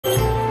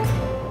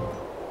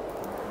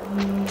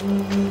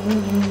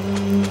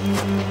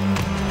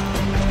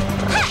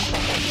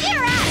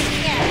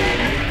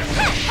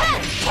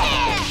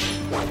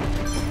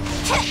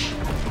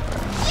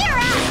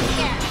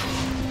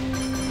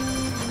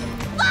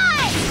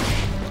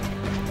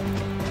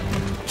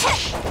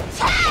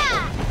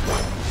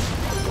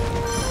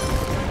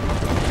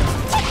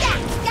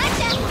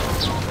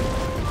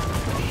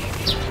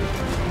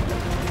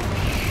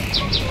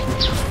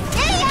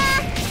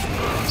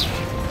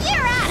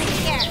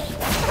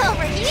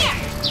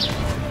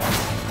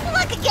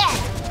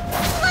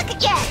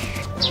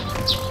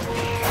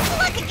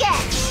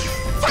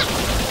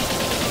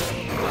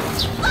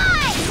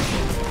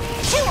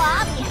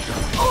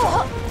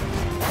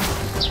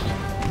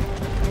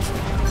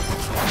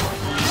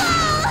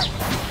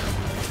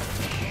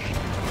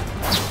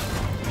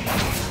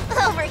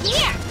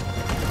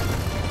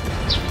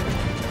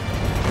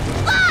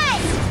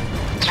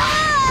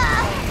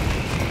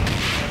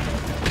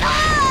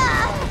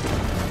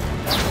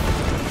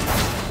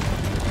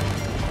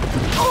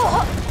Look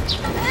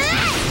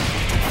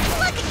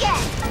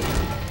again!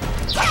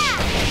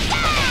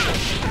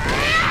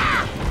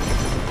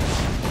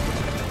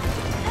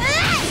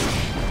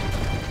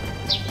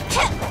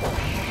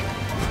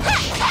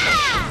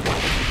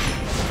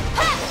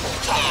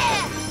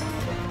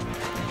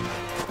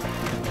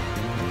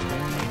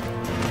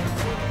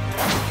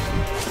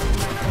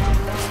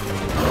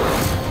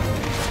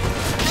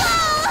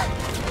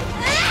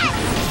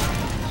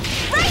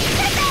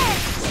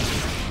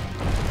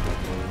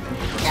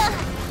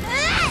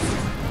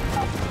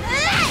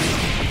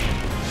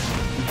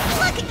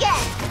 Look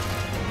again!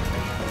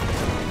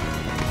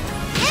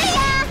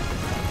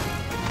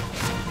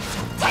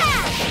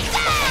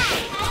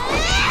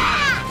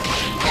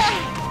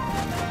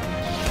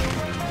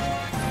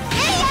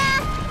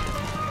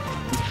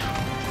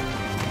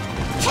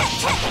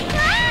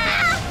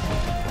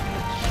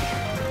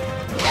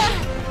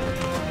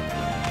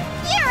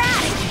 You're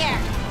out of here!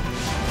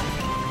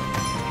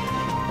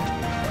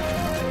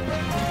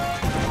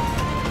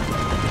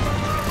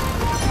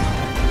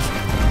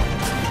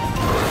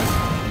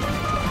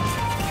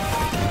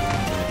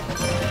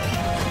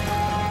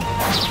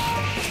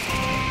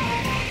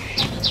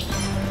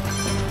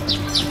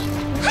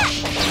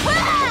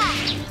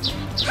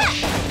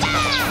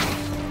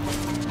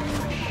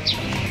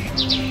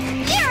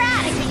 You're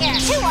out of here!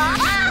 Too off!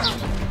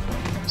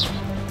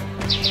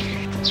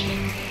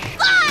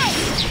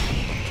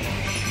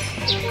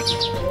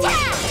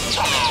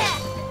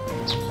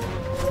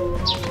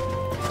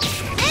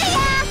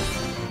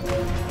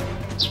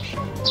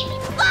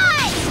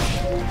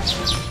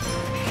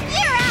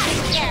 You're out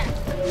of here!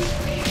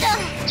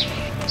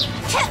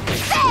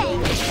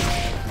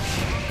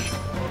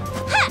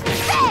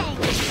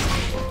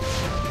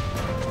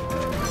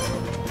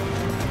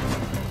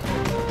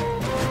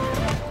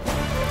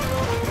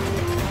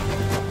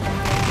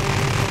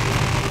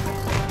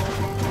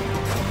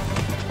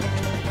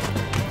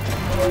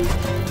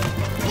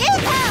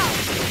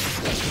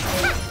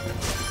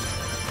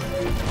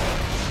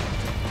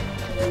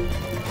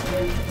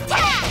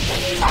 Bang!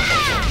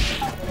 Bang!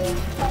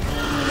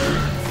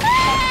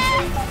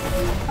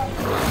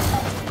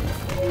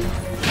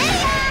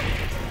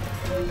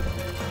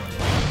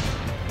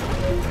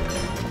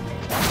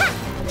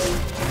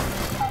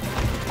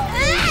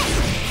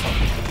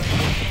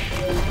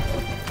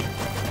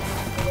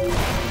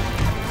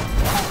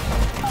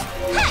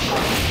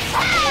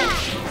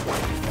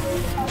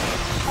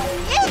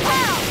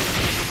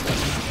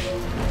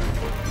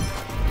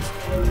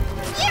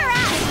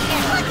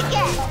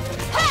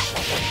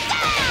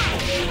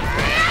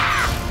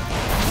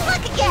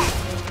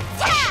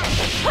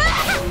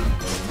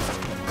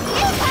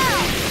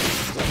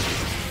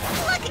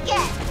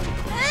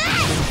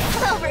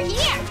 Over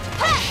here!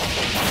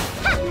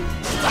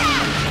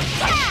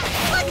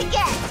 Look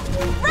again!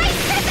 Right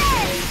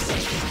ribbons!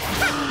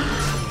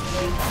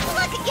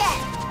 Look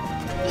again!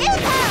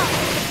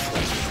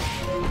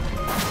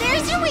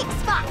 There's your weak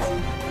spot!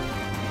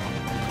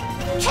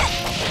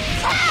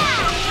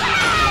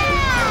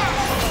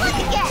 Look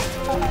again!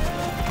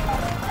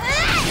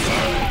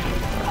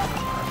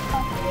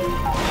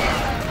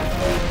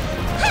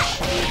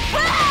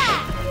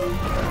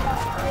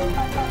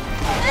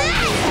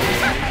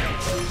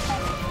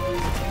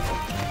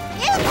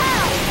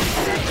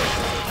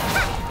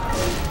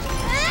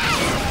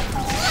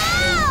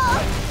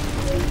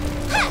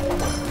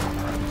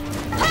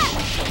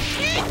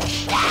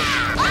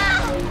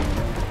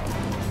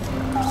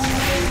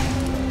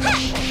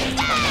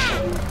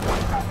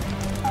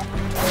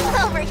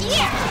 Over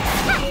here!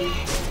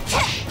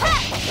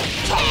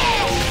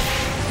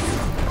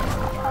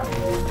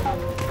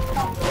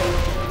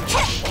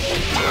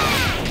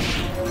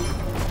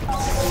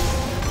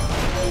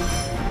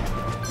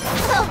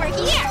 Over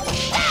here!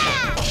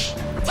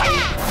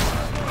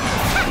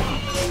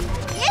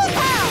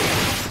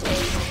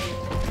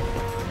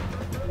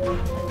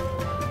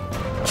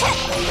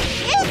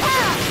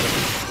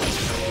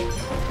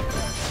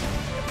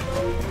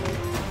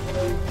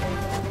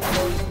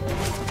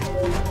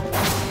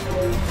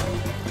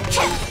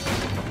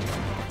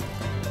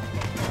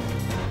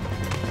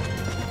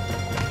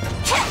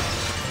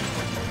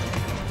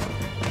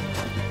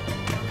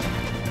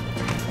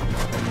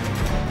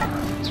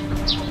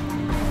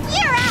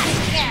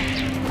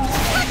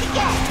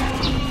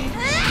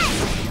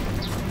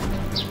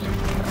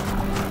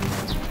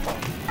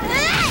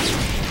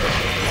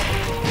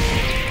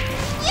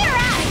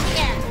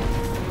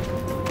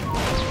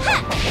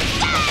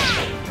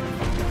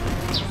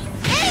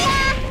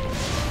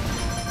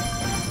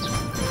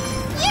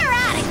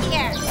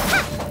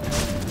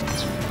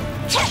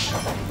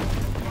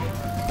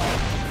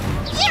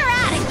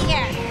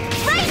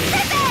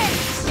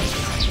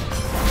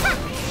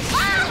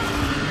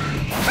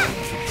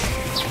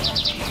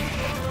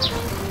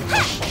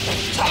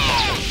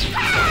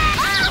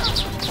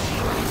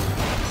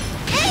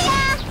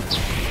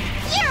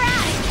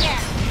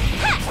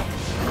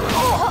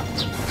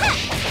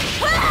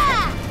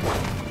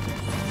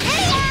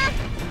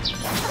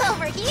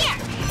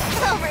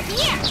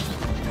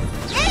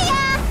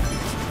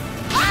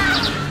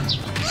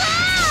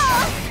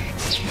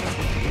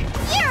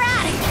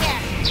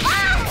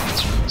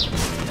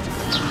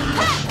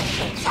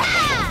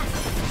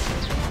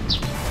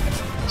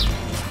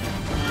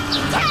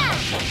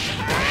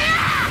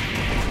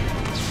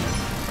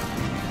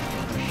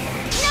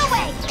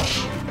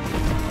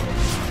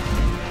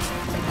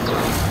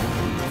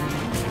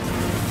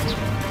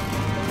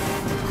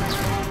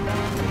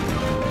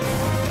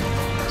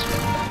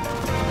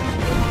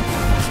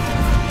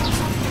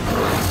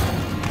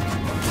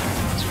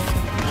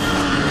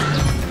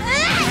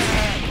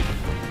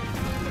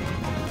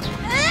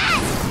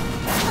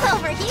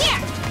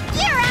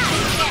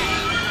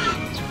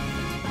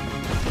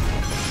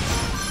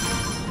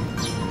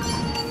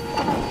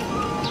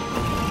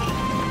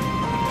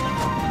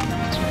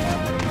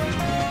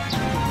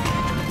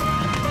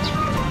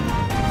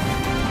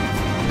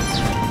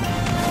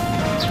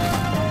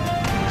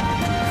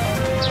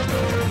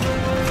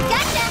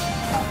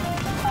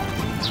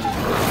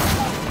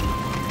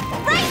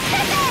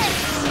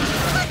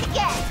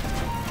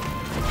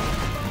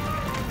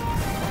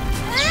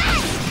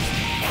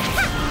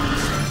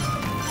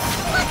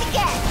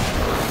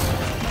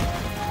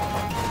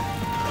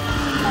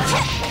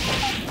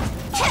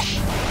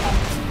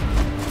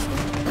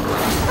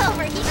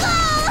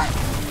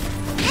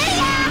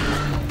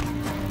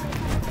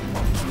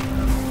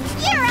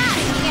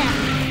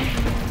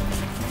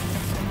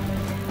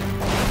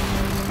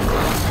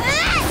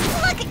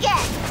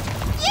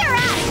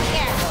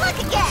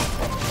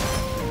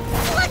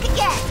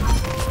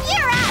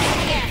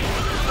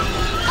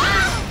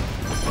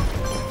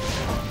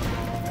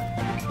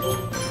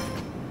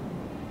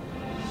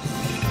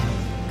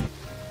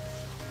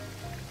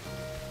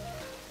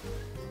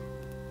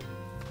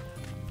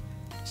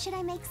 Should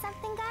I make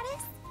something,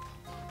 Goddess?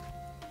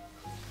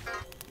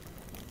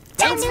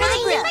 Thanks for the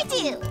grill. I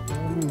do.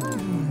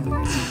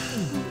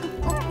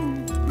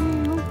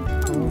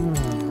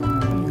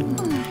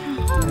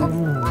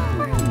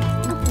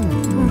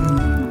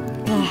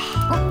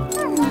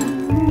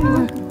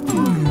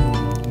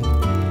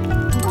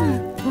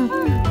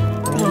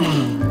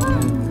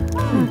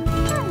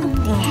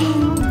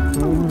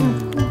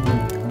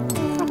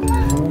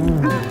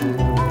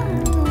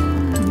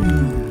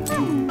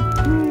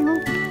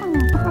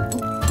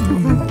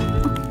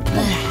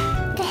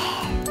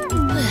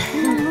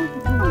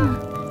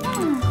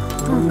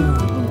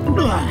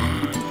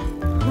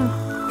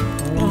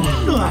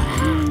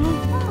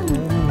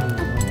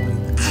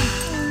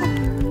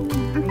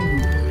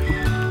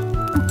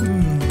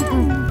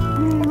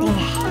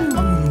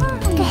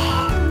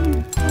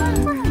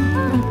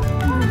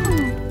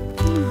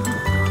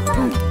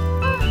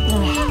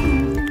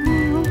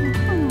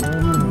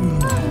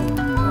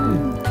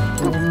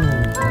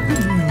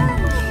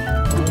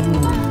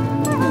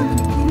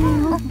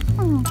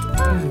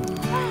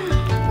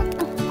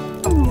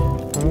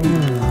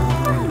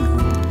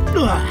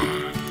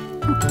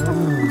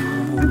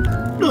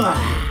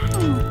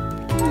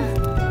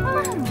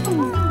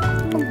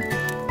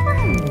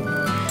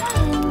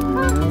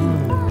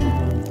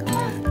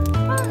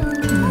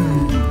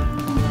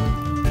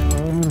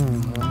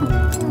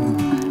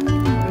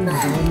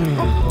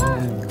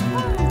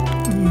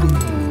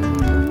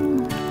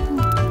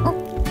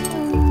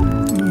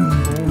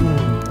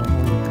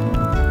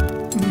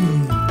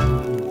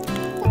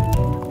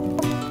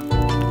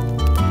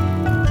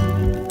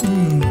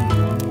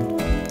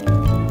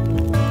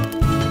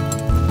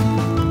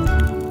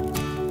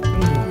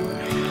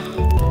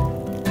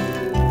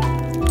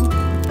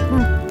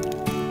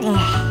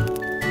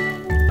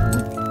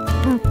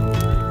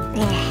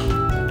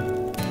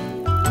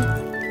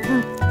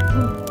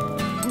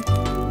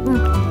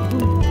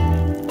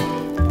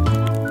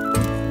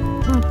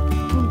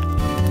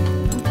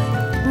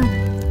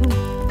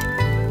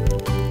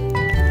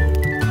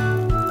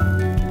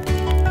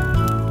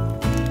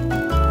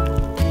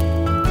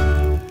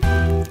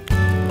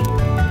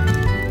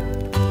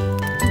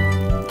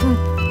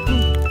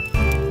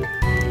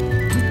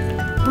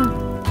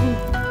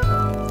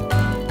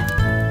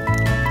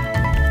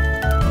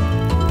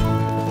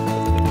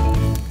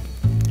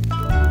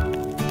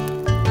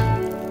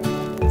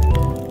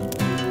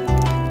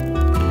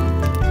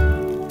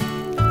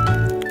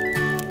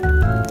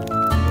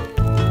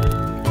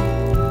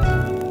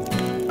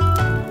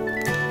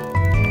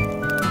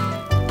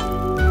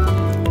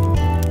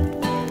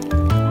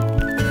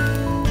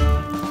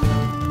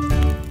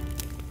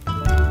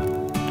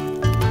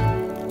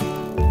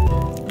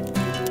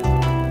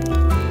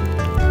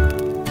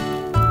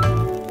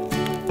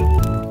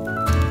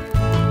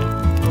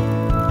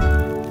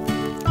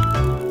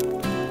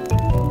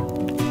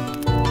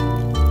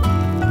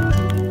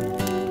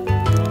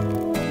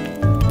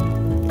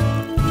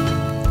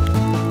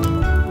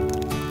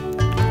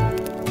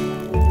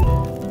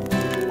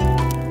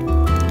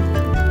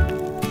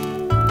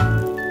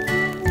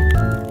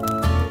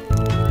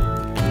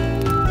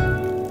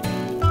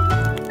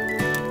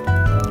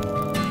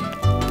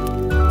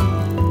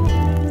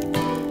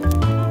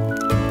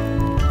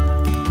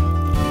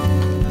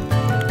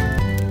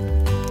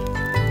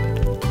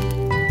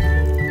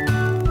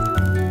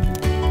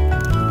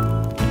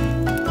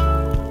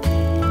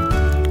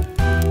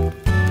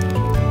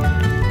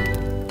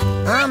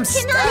 I'm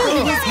stuck.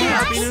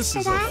 Happiness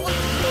is a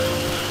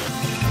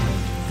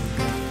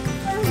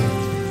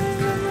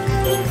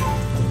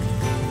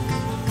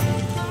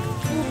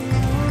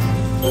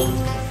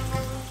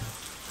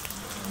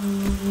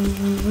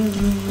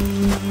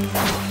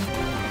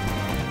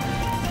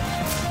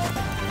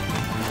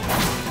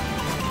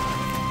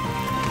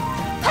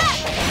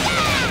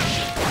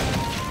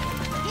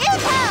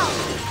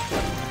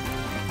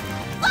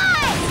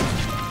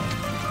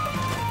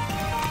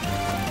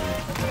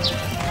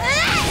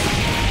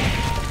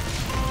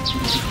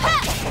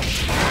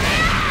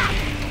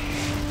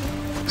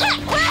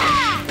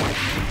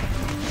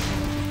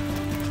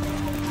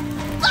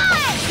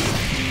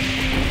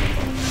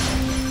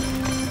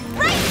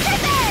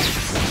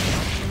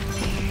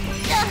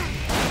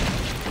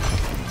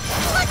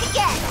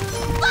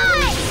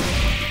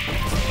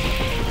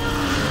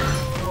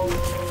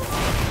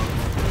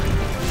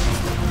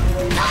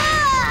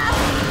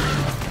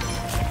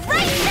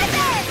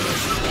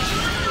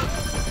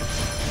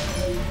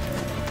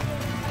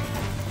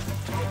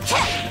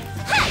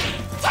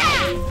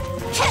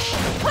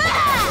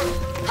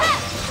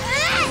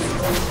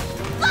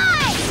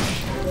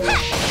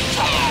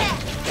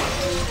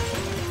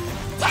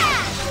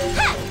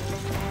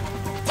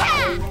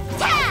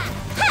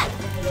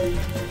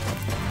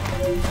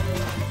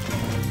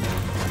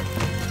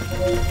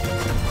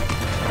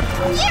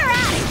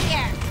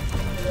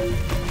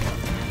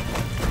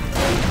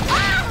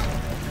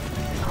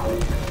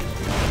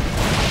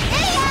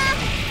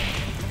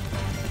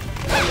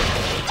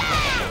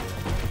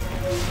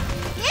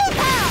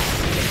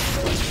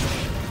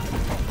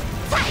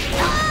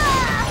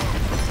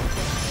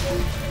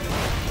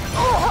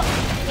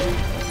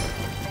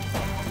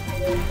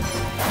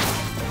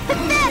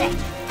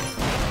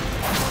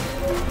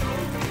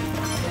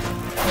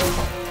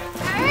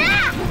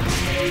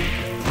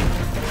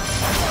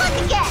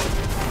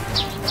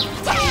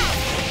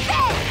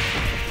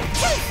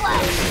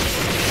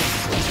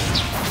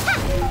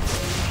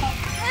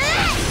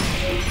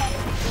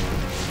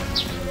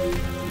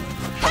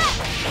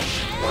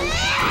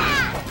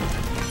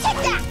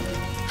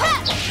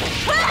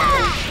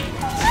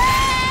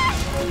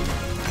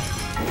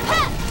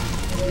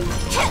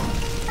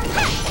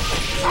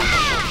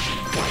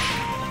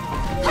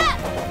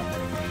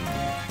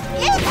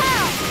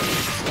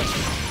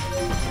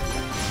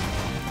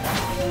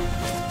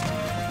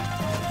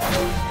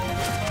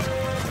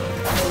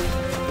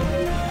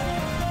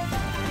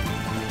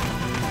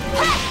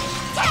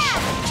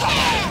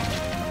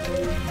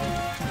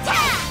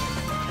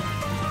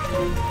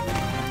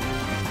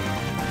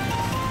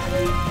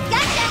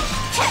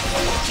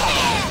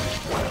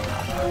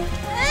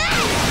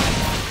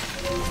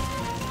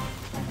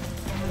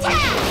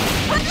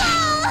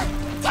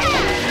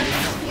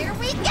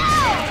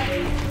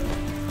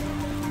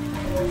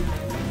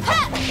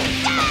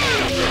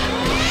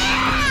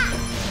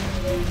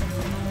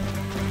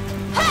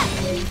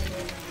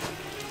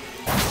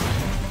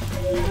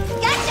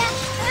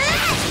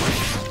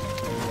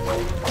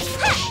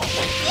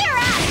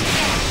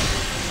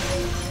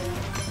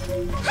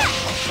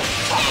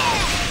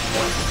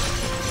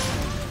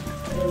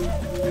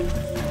You're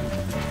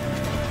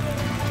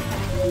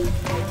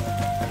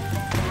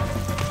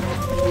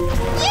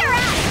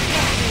out of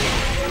here!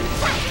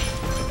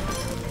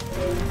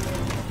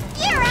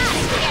 You're out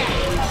of here!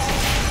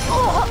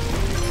 Oh.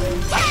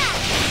 Ta!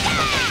 Ta!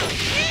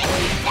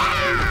 Ta!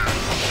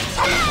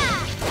 Ta!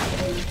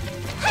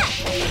 Ha!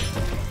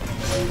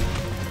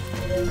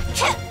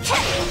 Cha! Cha!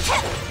 Cha!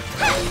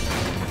 Ha!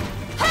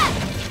 Ha!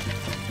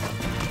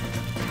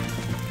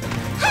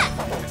 Ha!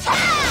 Ta!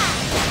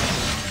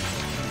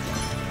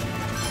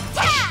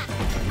 Ta!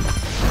 Ha!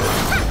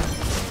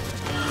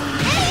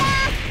 Hey-ya!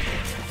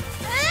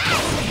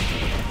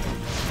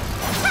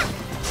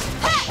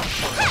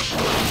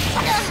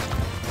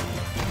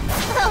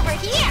 Over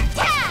here!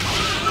 Gotcha!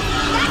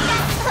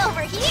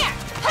 Over here!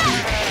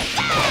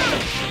 Gotcha!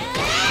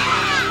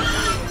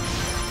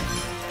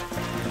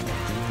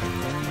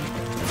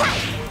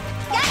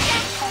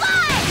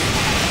 Fly!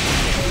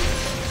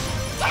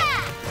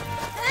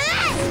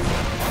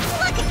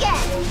 Look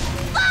again!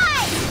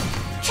 Fly!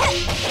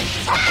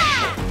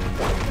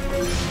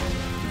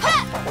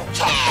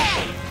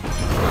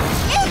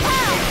 You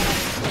come!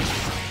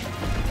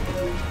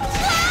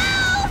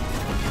 Whoa!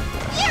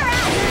 You're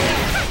out of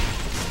here!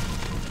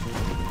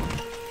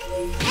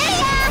 Hey,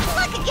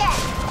 look again!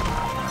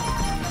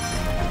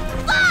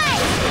 Fly!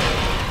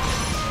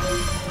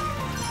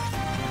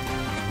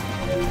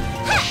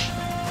 Ha!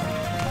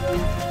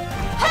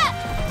 Ha!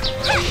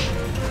 Ha!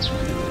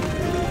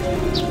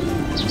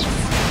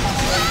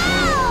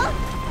 Whoa!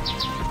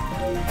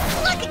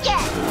 Look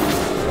again!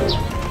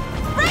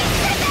 Right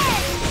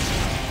ribbon!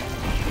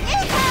 You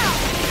go!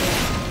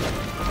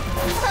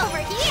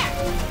 Over here!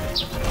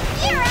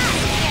 You're out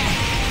of here!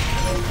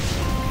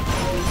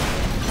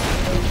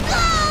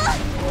 Ah!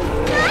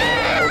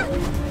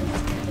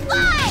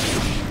 Fly!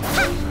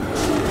 Ha!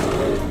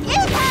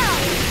 You go!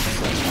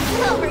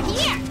 Over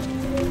here!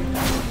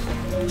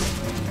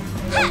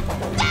 Ha!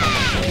 Ah!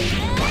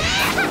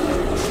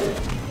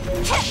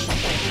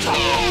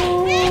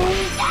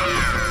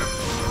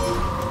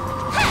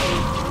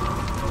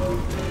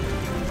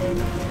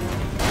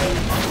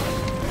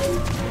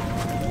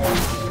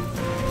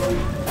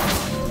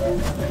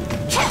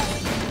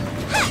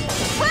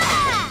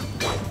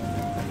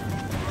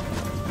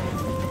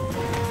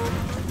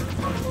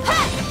 Ha!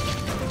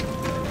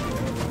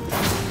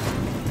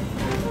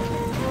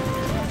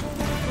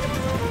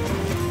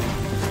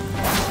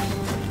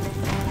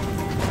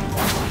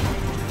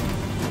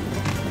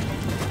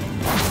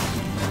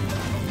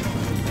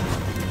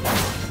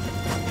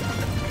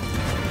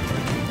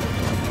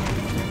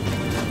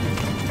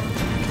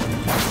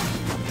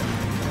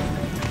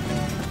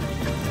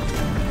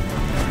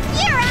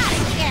 You're out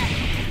of here!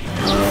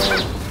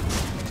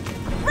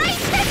 Right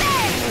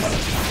ribbon!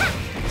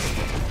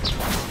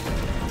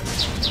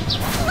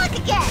 Look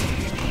again!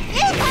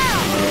 You go!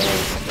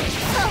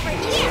 Over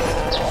here!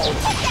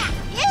 Take that!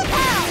 You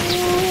go!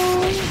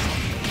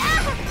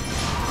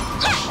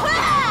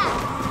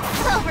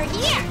 Over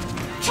here!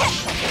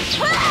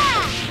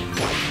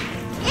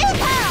 You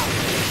go!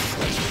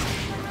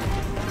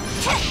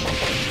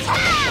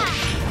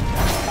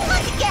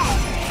 Look again!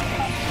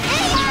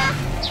 Hey-ya!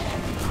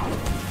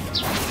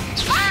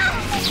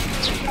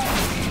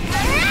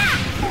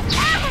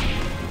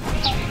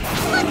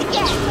 Look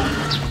again!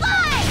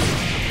 Fly!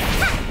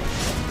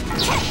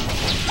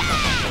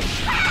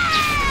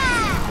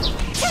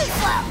 Too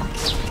slow!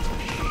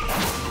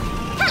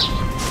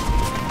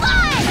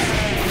 Fly!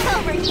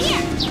 Over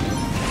here!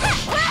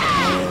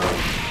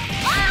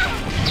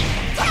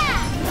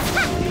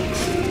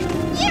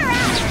 You're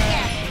out of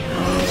here!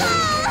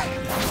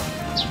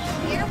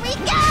 Here we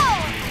go!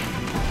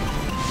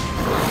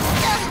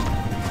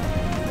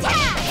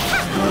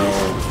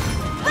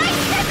 Right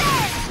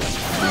ribbon!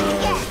 Look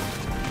again!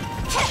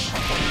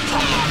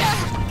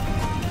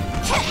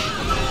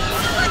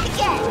 Look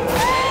again!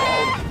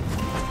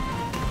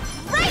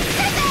 Right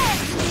ribbon!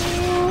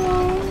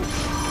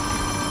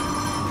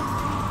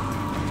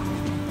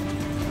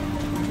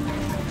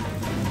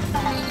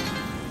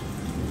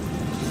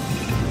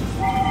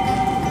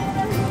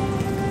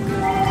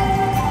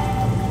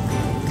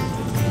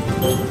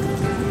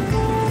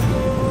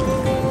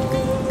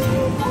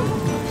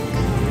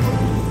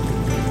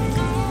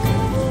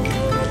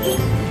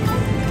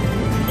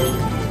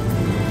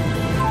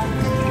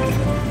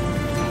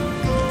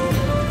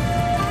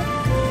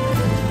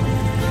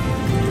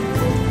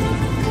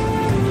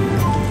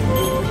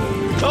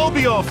 I'll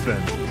be off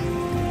then.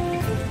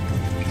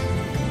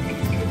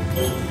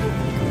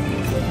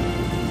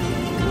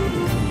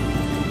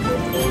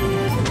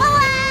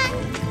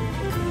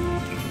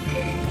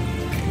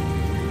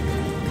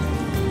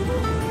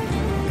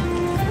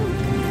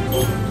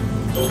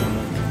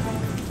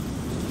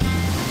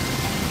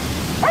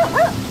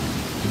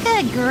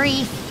 Good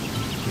grief.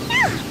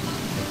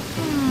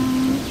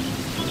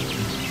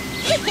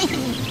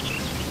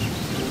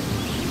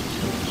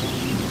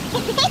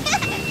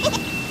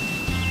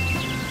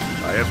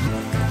 I have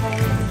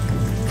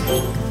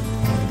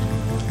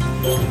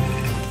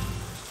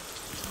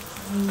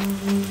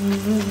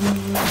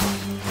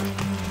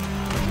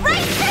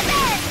Right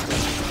ribbon!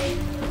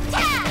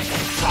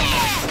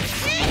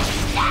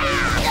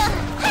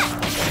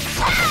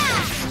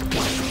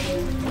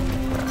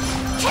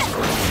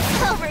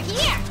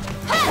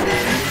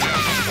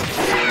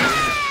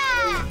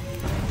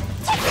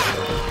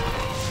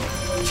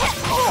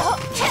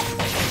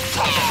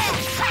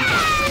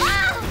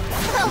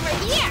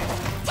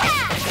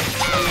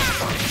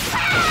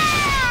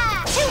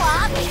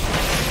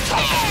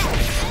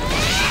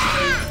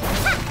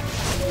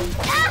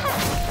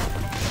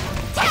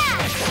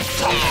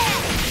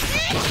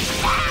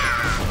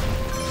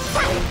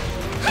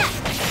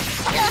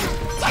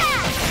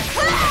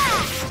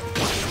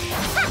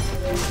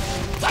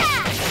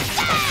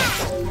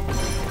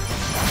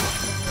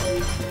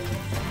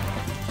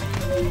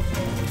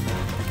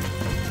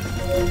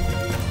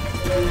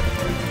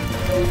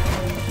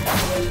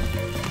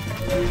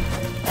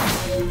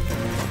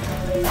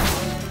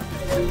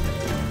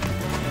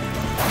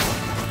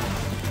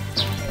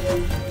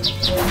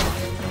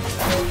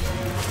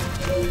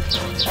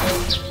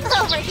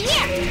 Over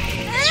here!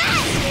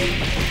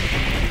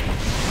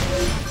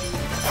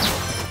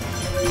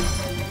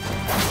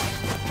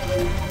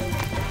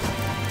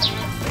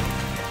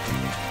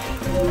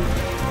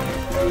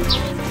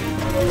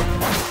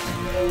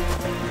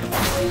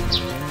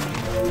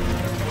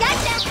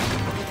 Gotcha!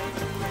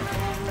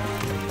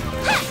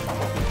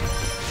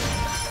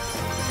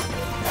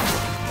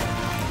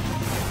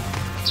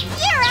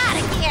 You're out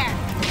of here!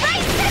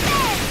 Right to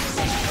this!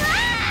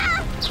 Ah!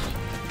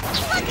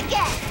 Look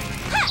again!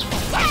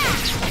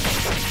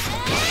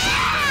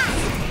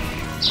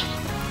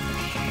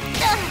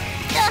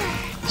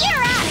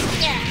 You're out of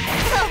here!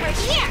 Over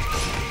here!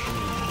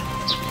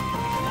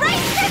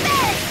 Right to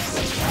this!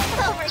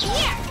 Over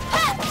here!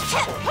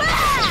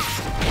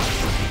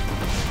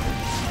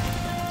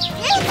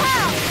 You go!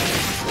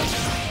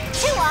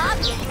 Too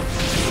obvious!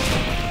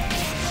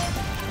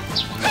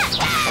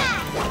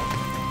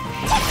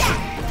 Take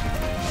that!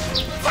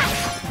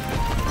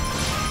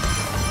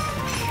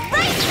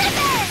 Right to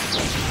this!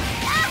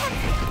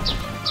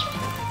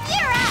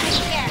 You're out of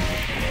here!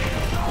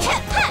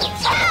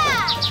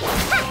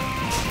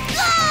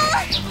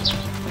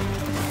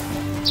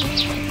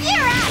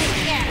 You're out of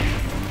here!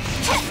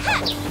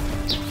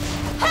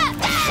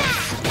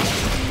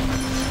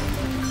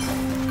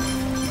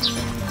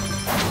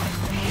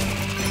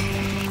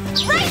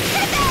 Right to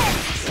this!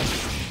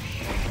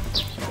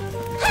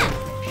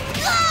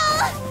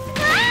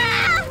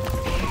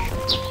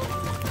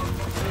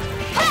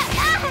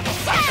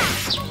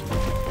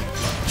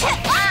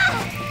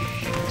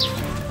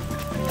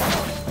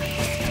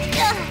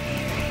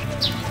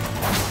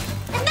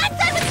 I'm not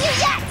done with you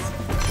yet!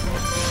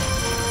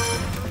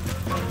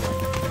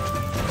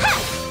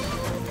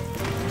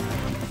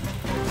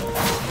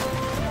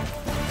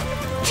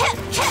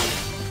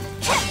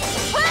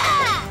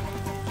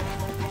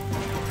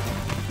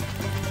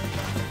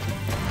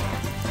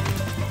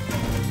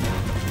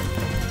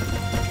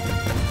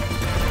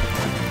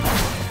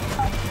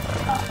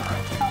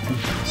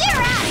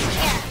 You're out of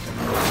here!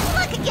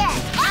 Look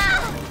again!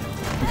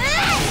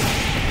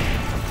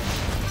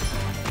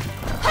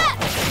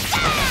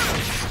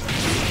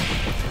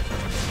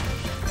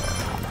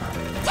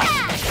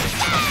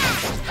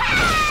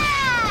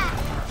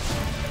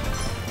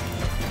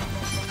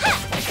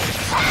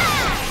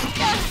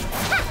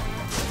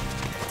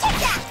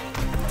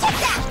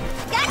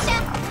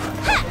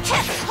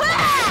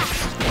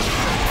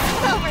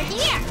 Over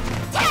here!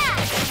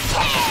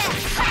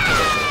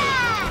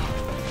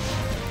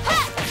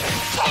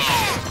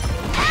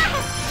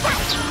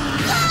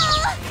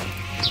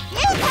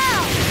 You go!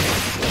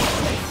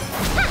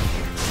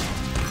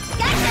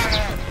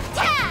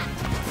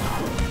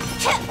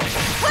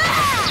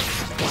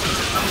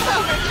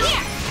 Over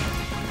here!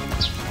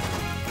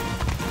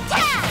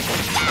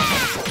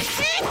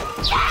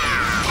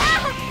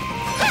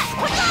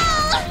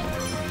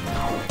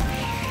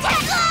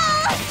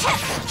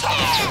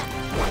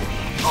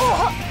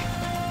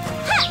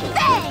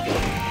 Bang!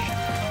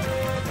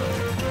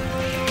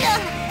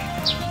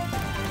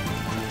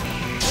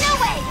 No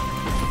way!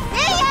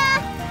 See ya!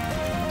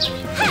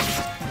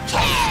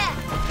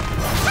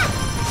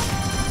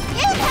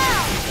 You go!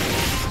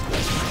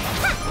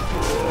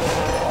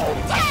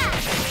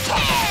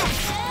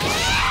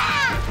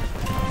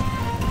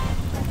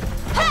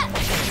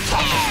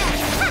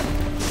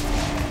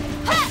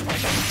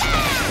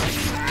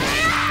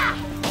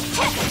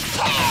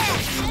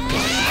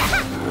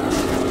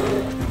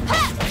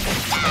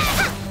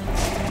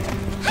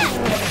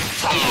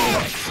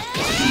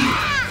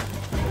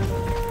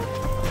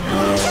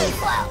 Too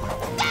slow!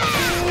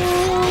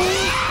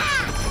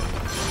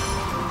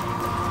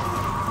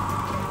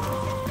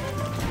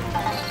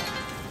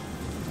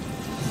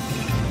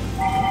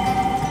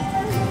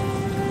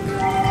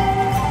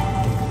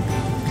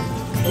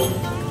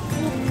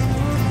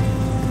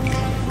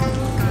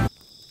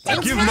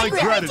 Give my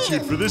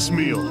gratitude for this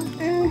meal.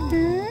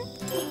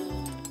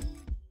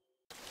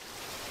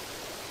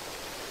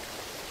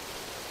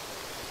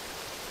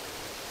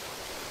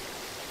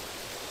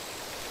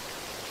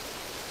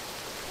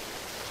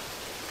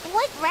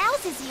 What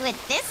rouses you at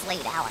this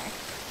late hour?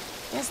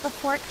 Does the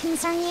fort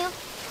concern you?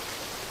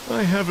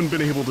 I haven't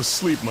been able to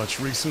sleep much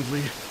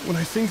recently. When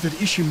I think that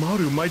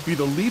Ishimaru might be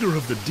the leader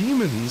of the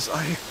demons,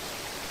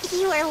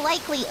 You are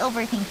likely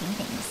overthinking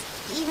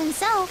things. Even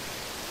so,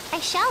 I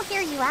shall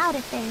hear you out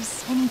if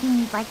there's anything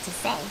you'd like to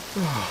say.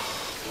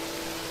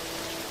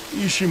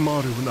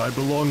 Ishimaru and I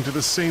belong to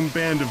the same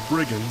band of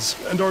brigands,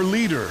 and our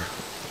leader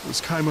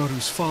was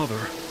Kaimaru's father.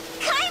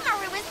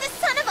 Kaimaru is the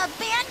son of a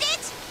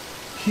bandit?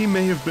 He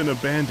may have been a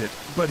bandit,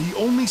 but he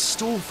only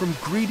stole from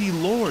greedy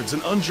lords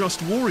and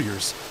unjust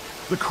warriors.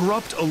 The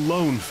corrupt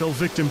alone fell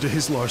victim to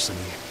his larceny.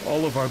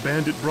 All of our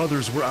bandit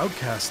brothers were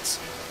outcasts.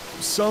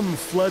 Some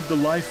fled the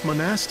life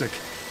monastic.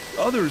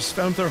 Others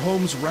found their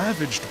homes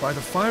ravaged by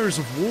the fires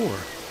of war.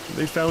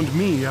 They found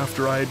me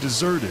after I had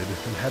deserted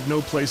and had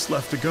no place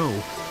left to go.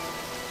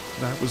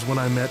 That was when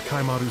I met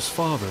Kaimaru's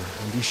father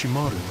and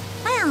Ishimaru.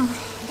 Well,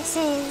 this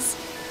is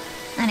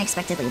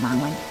unexpectedly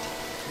long-winded.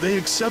 They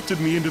accepted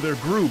me into their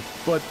group,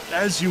 but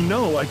as you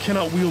know, I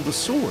cannot wield a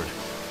sword.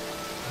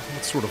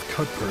 That sort of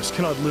cutpurse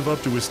cannot live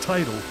up to his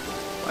title.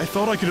 I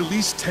thought I could at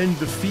least tend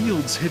the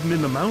fields hidden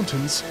in the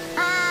mountains.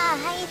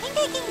 I think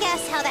I can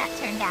guess how that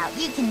turned out.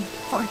 You can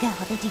forego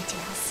the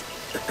details.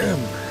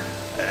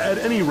 At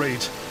any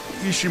rate,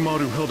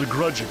 Ishimaru held a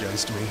grudge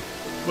against me,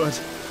 but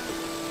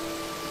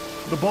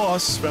the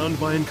boss found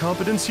my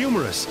incompetence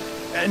humorous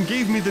and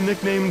gave me the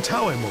nickname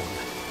Taemon.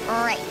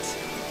 Right.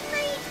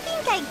 I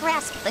think I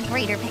grasped the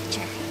greater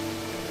picture.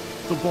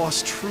 The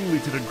boss truly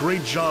did a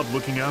great job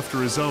looking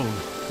after his own,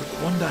 but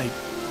one night,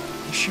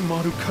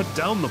 Ishimaru cut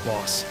down the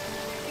boss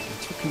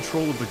and took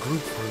control of the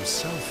group for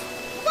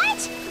himself. What?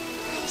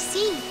 I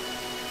see.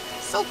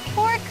 So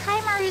poor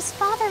Kaimaru's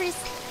father is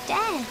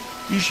dead.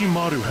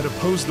 Ishimaru had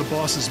opposed the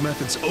boss's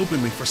methods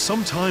openly for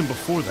some time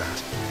before that.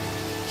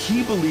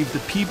 He believed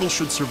that people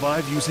should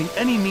survive using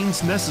any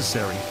means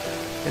necessary,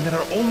 and that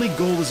our only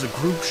goal as a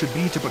group should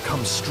be to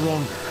become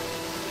stronger.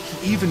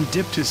 He even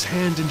dipped his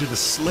hand into the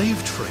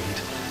slave trade.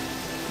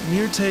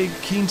 Myrte,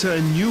 Quinta,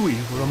 and Yui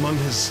were among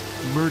his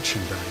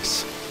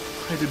merchandise.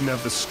 I didn't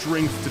have the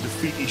strength to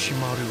defeat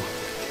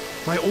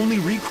Ishimaru. My only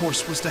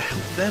recourse was to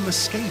help them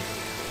escape.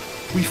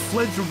 We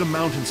fled through the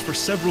mountains for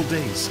several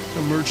days,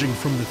 emerging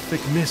from the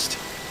thick mist.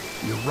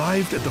 We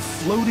arrived at the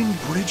floating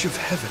bridge of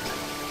heaven.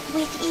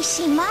 With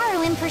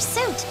Ishimaru in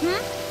pursuit,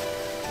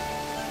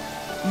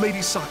 Lady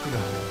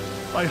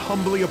Sakuna, I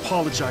humbly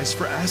apologize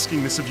for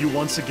asking this of you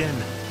once again,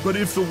 but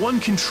if the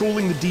one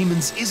controlling the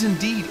demons is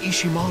indeed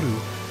Ishimaru,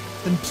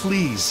 then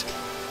please,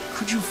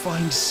 could you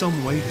find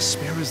some way to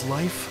spare his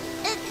life?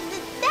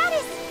 That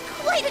is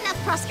quite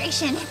enough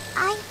prostration.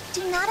 I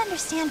do not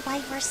understand why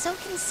you are so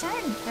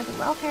concerned for the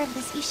welfare of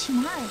this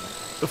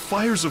Ishimaru. The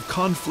fires of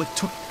conflict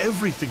took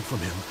everything from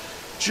him,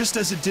 just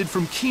as it did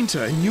from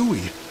Quinta and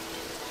Yui.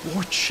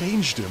 War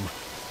changed him.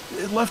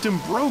 It left him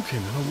broken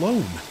and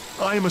alone.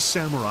 I am a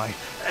samurai,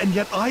 and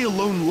yet I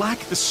alone lack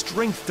the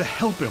strength to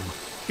help him.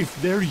 If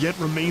there yet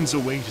remains a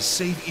way to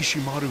save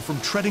Ishimaru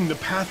from treading the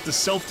path to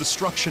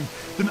self-destruction,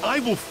 then I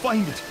will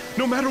find it,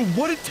 no matter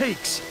what it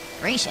takes.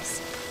 Gracious.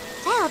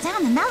 Dial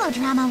down the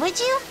melodrama, would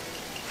you?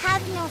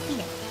 Have no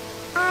fear.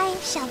 I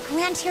shall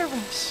grant your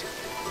wish.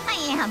 I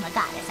am a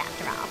goddess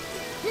after all.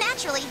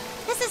 Naturally,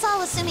 this is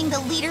all assuming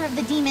the leader of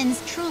the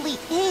demons truly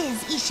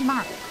is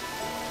Ishimaru.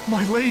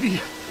 My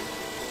lady,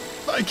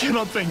 I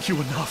cannot thank you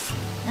enough.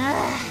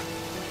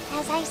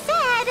 As I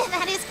said,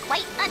 that is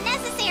quite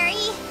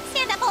unnecessary.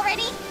 Stand up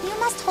already. You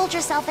must hold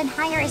yourself in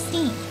higher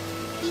esteem.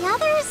 The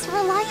others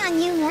rely on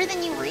you more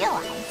than you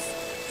realize.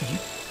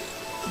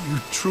 You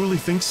truly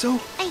think so?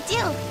 I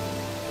do.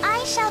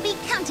 I shall be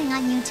counting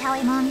on you,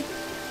 Taemon.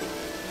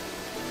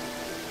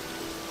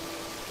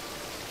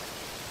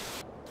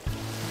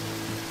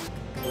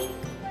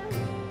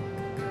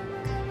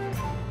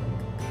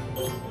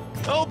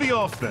 I'll be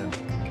off then.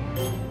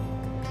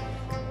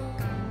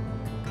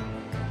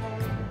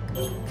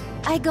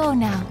 I go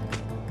now.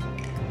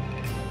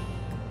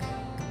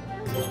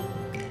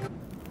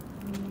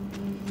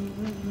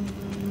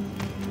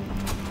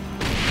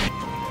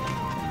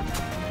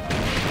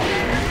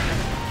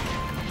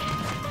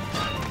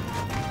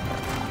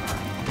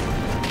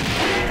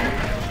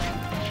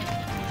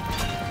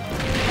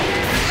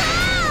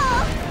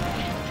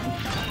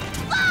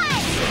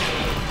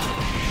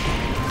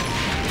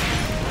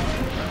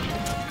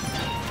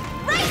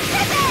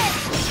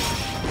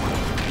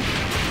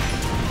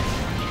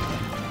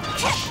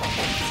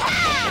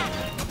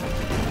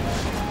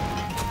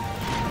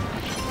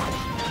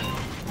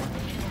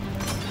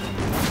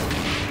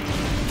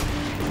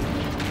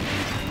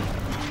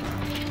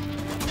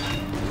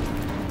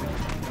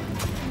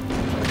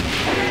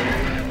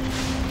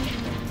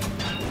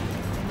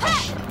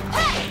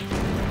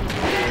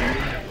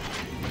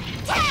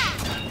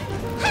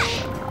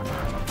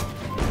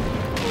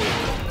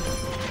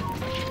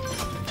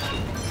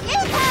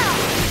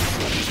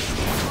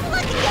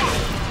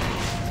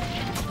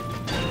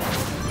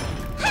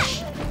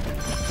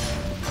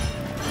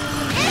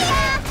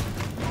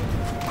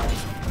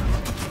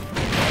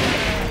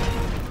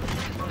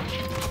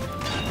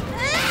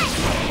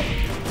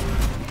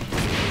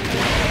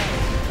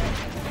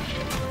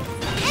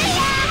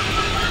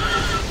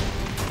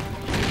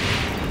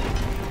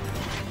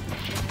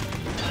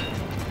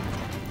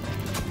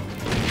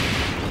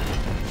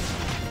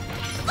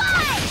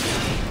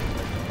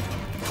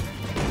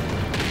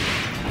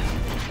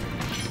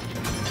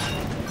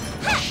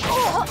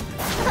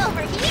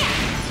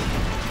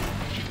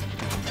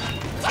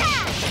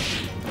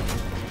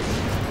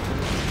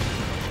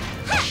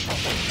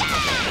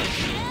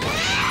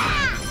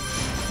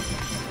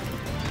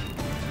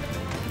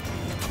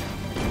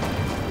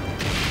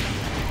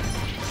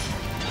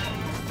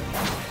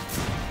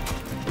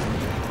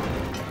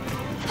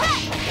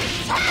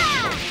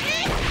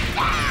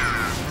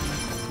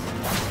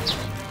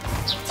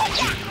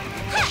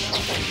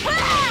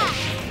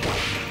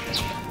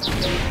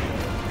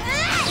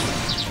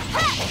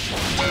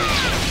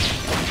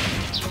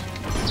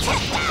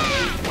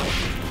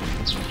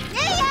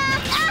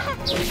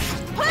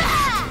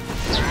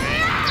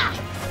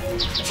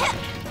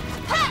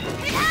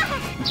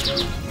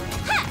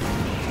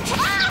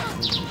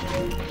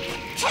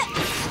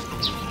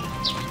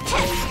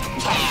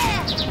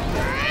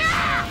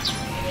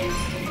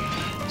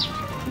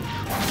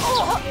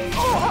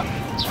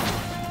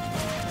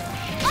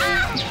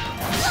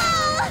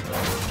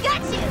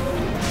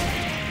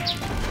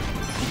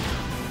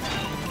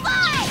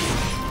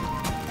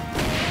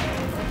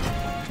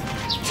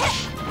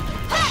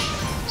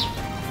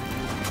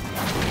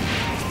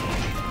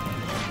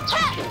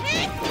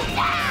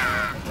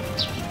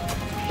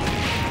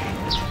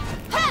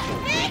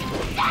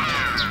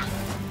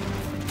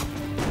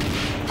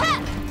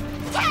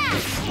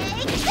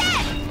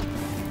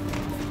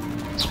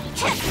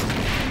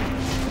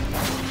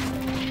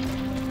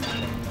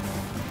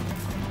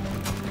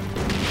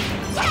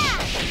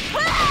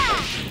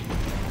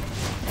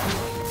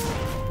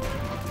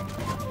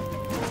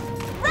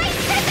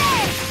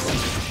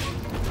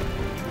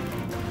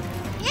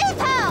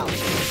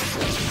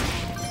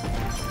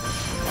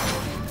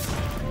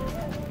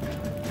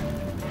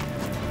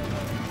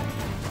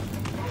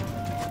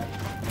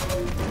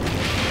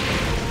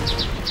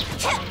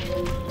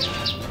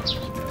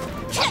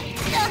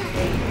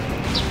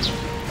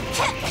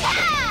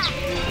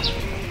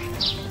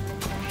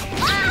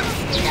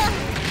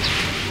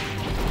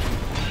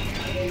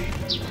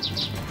 You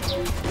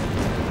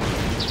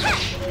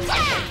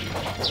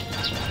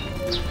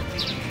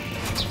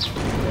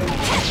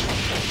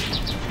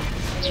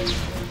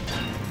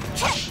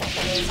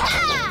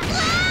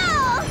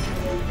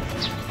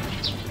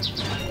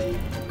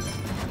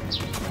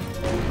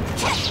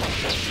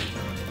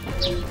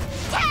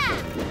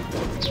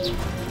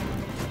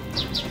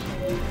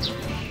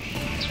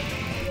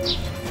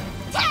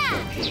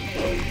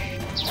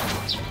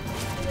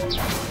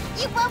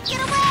won't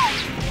get away!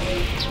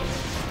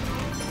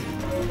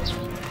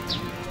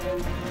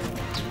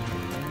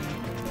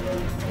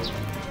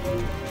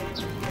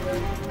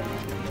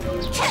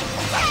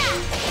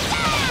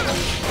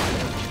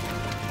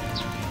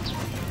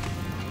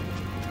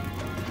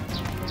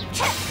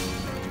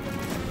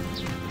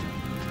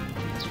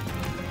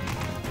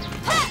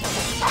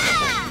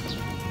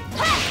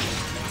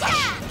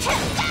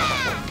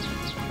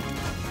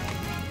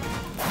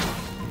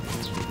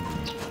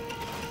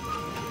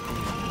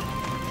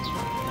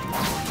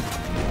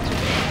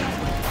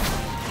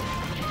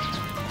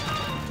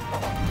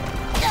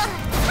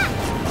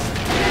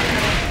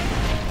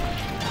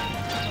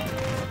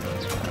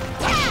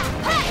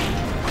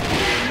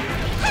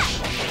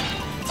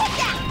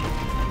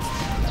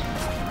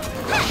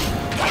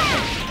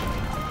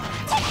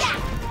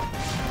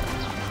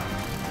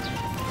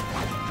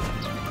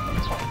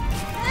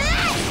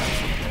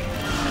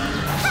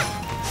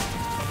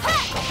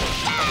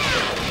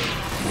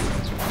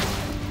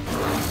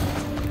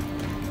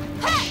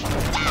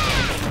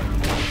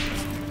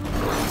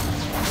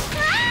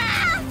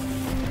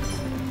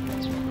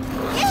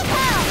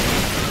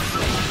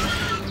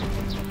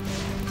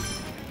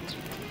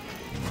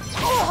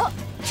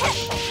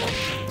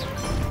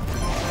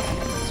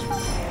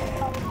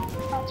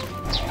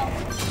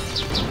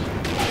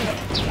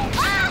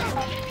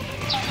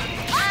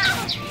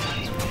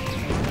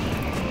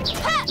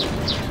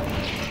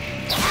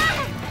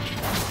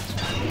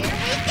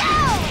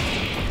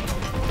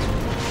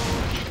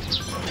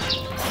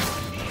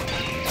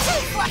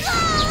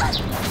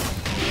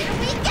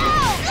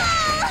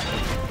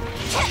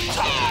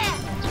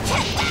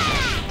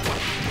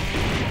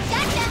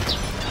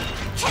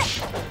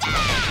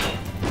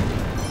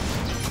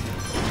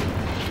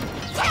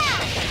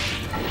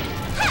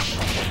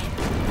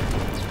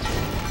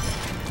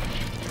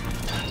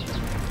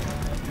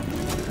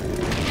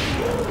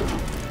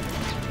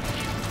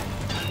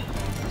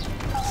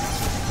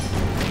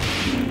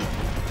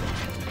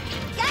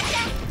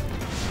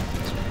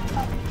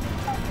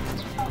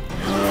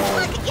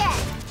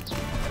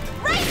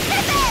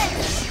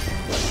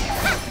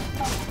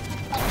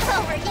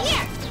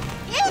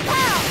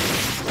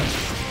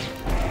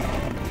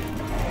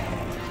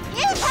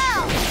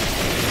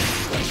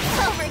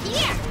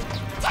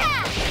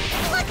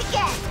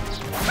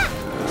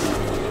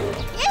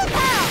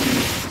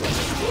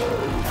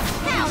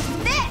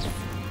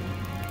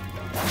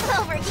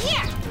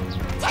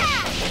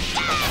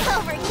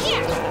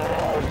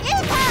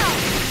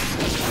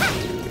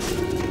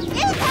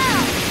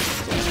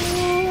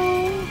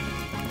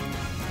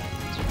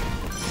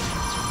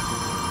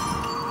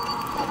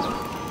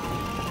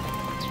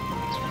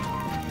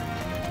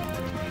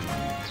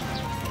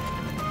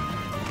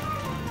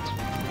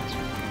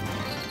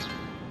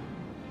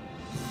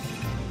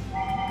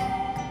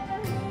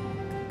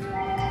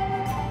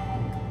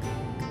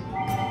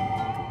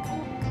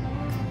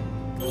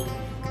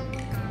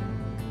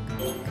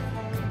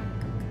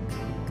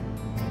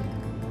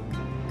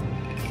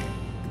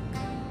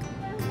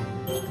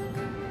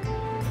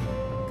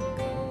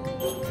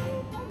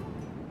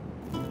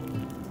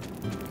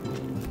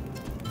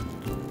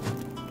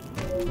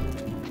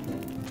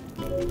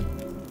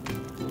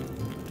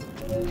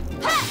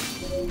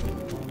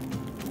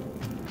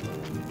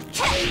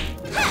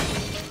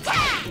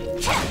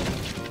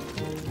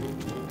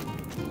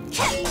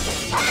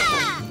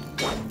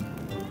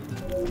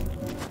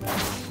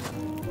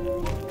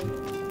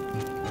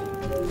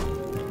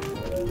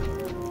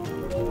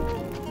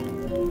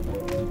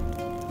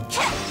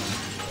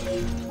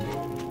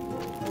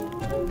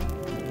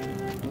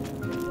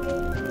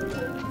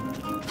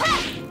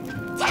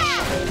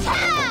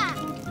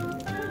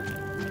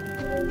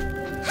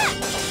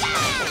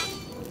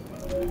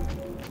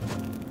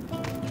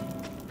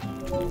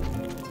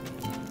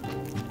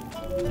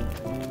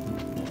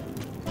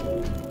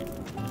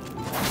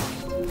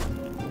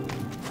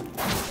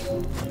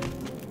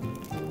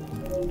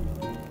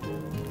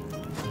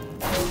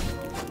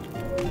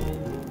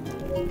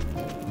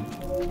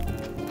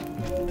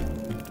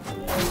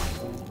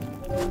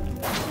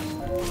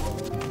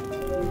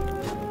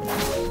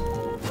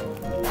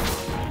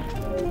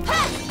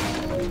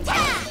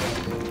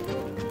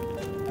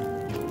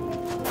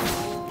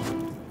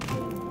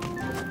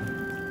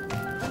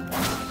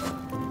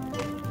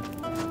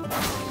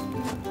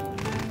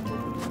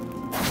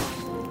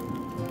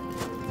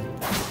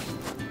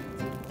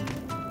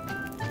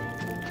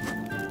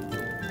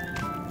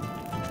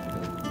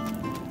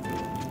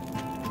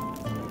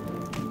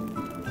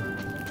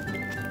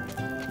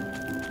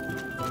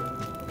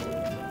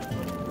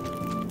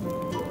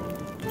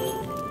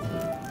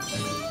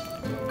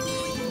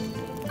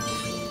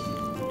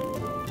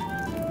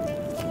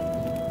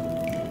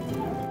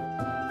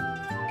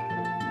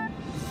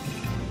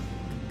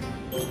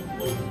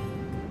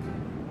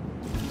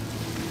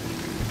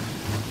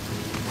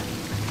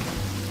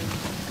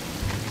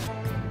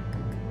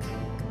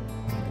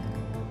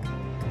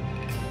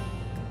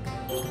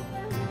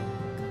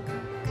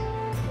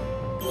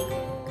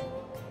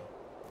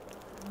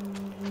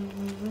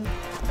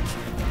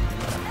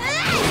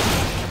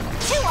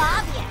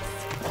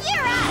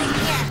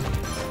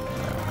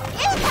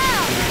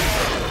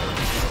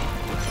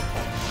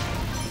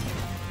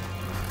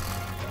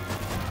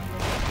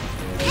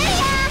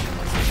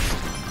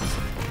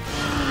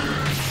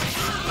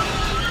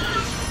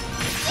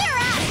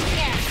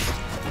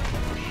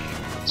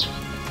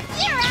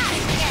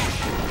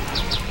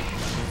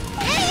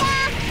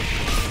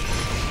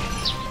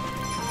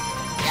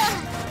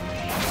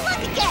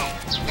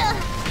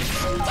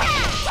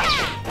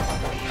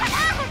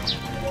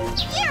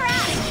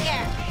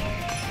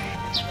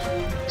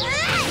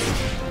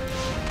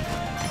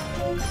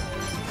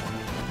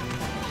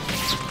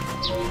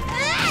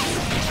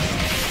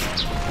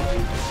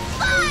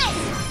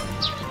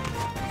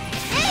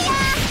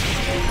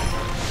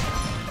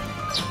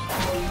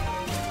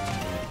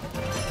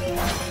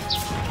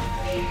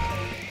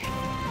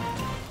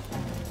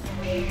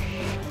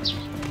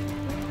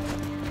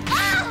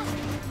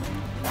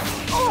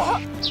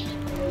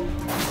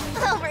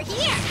 Over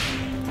here!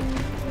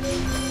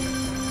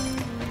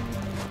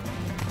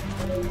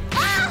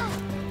 Ah!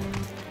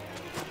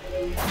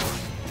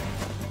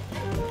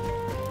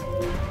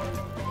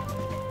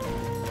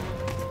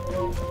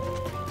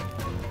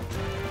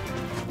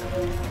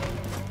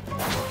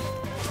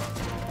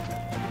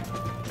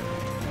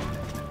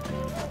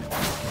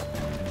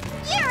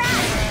 You're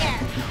out of here!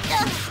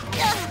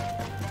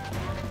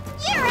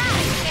 You're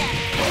out of here!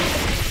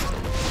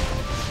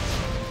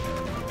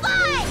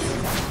 Fine!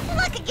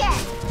 Look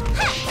again!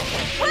 Ha!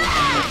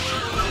 Ah!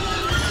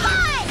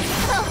 Fine!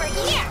 Over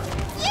here!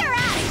 You're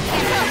out of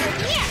here! Over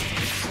here!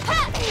 Ha!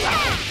 Ha!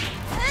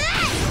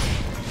 Ah!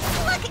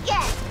 Look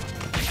again!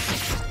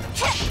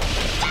 Ha! Ah! Ah!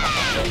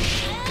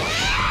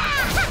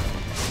 Ha!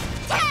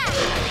 Ta!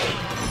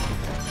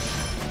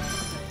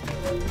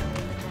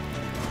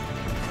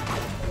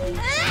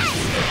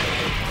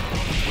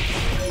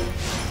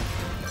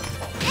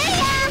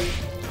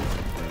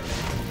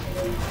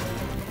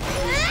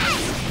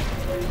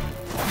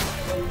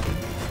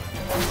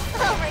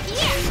 Over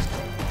here!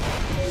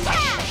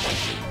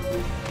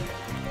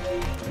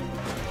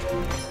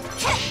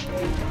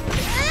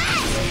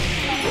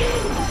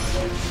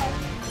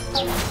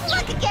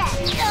 Look again!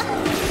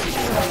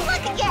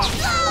 Look again!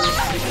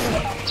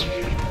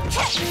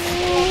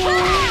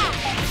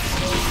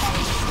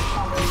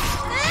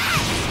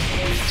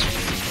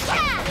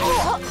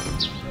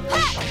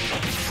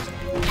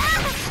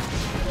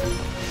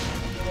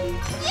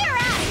 You're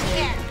out of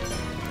here!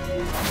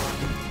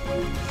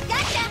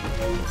 Gotcha!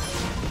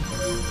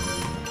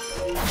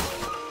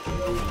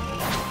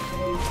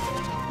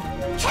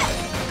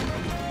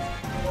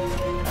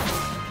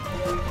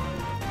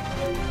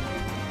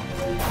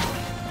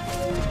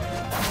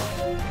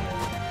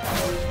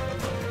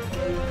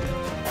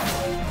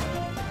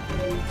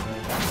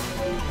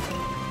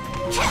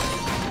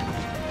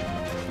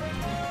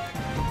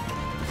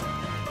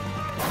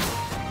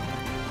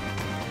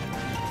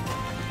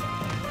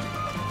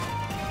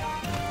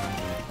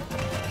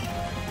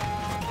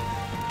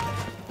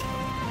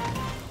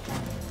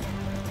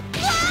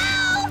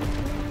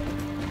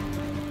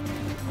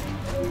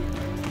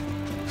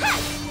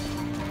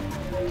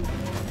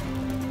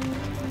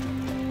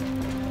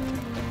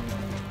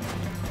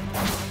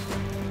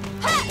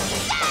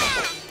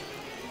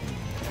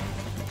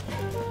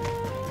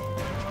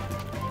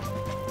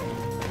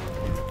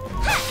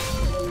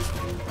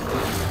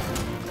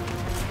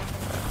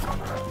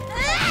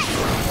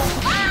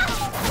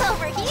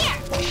 Over here!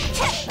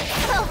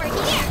 Over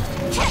here!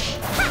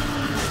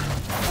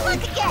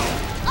 Look again!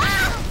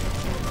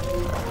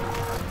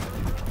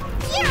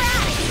 You're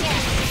out of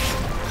here!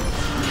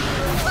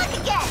 Look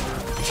again!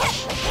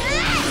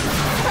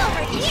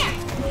 Over here!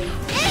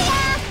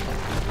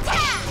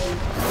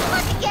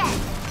 Look again!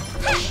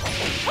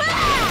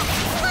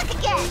 Look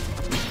again!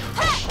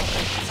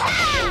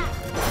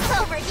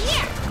 Over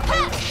here!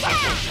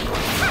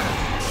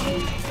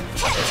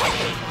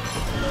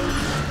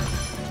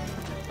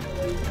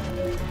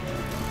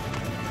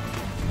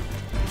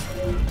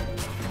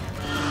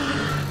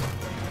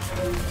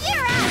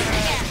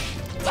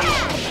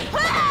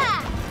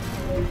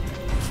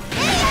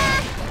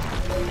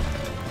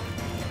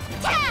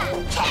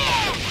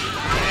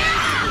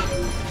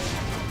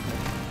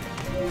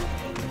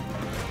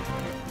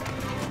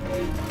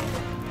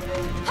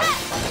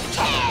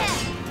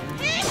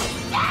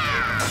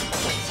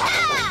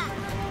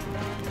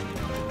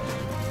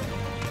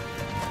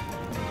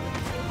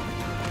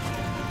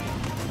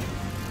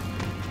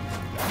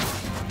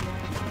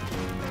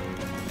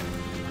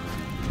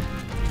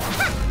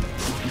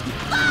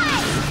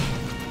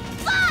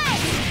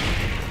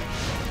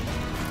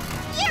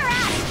 You're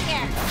out of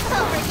here!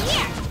 Over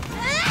here!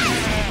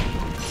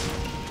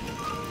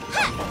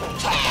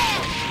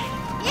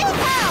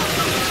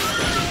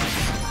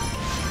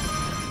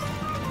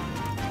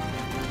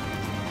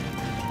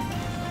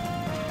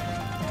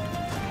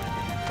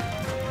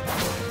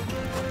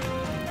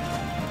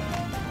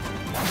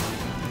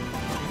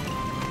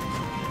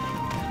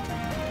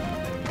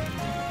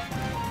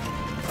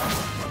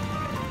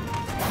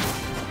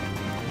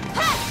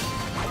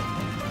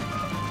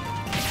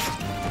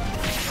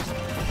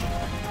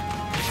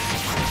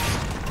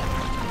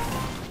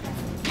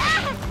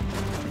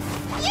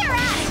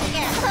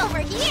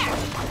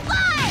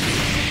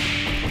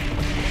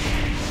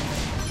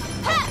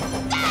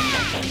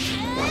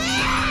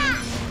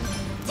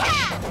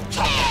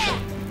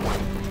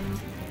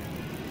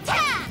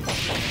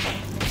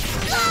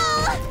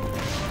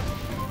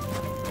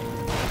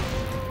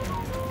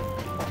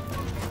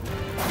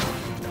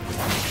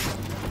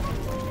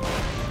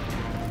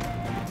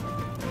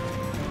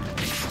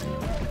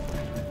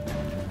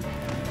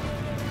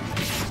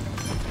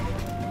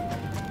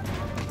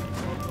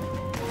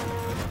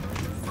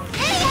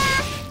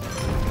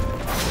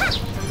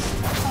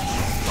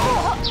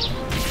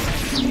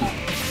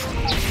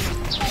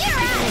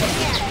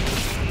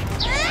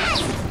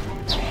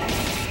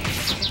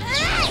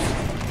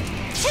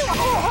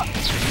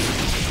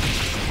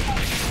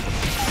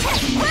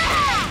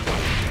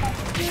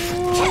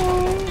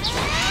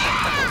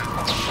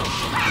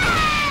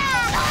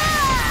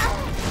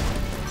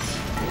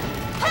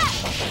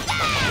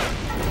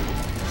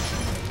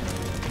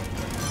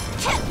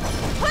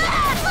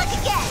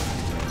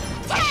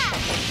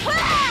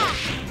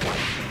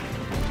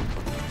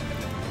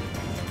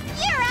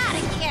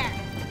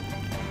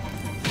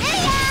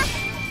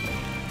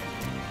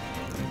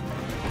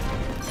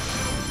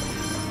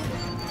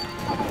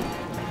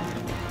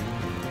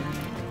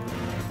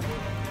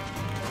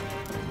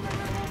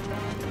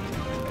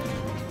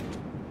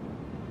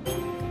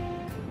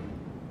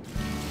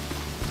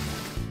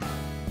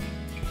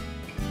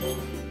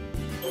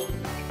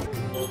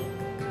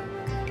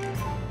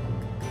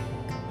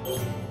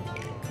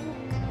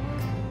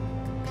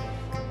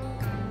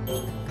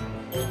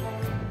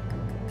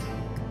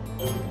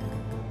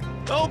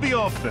 be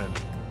off then.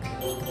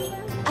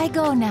 I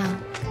go now.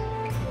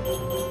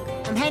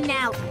 I'm heading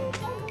out.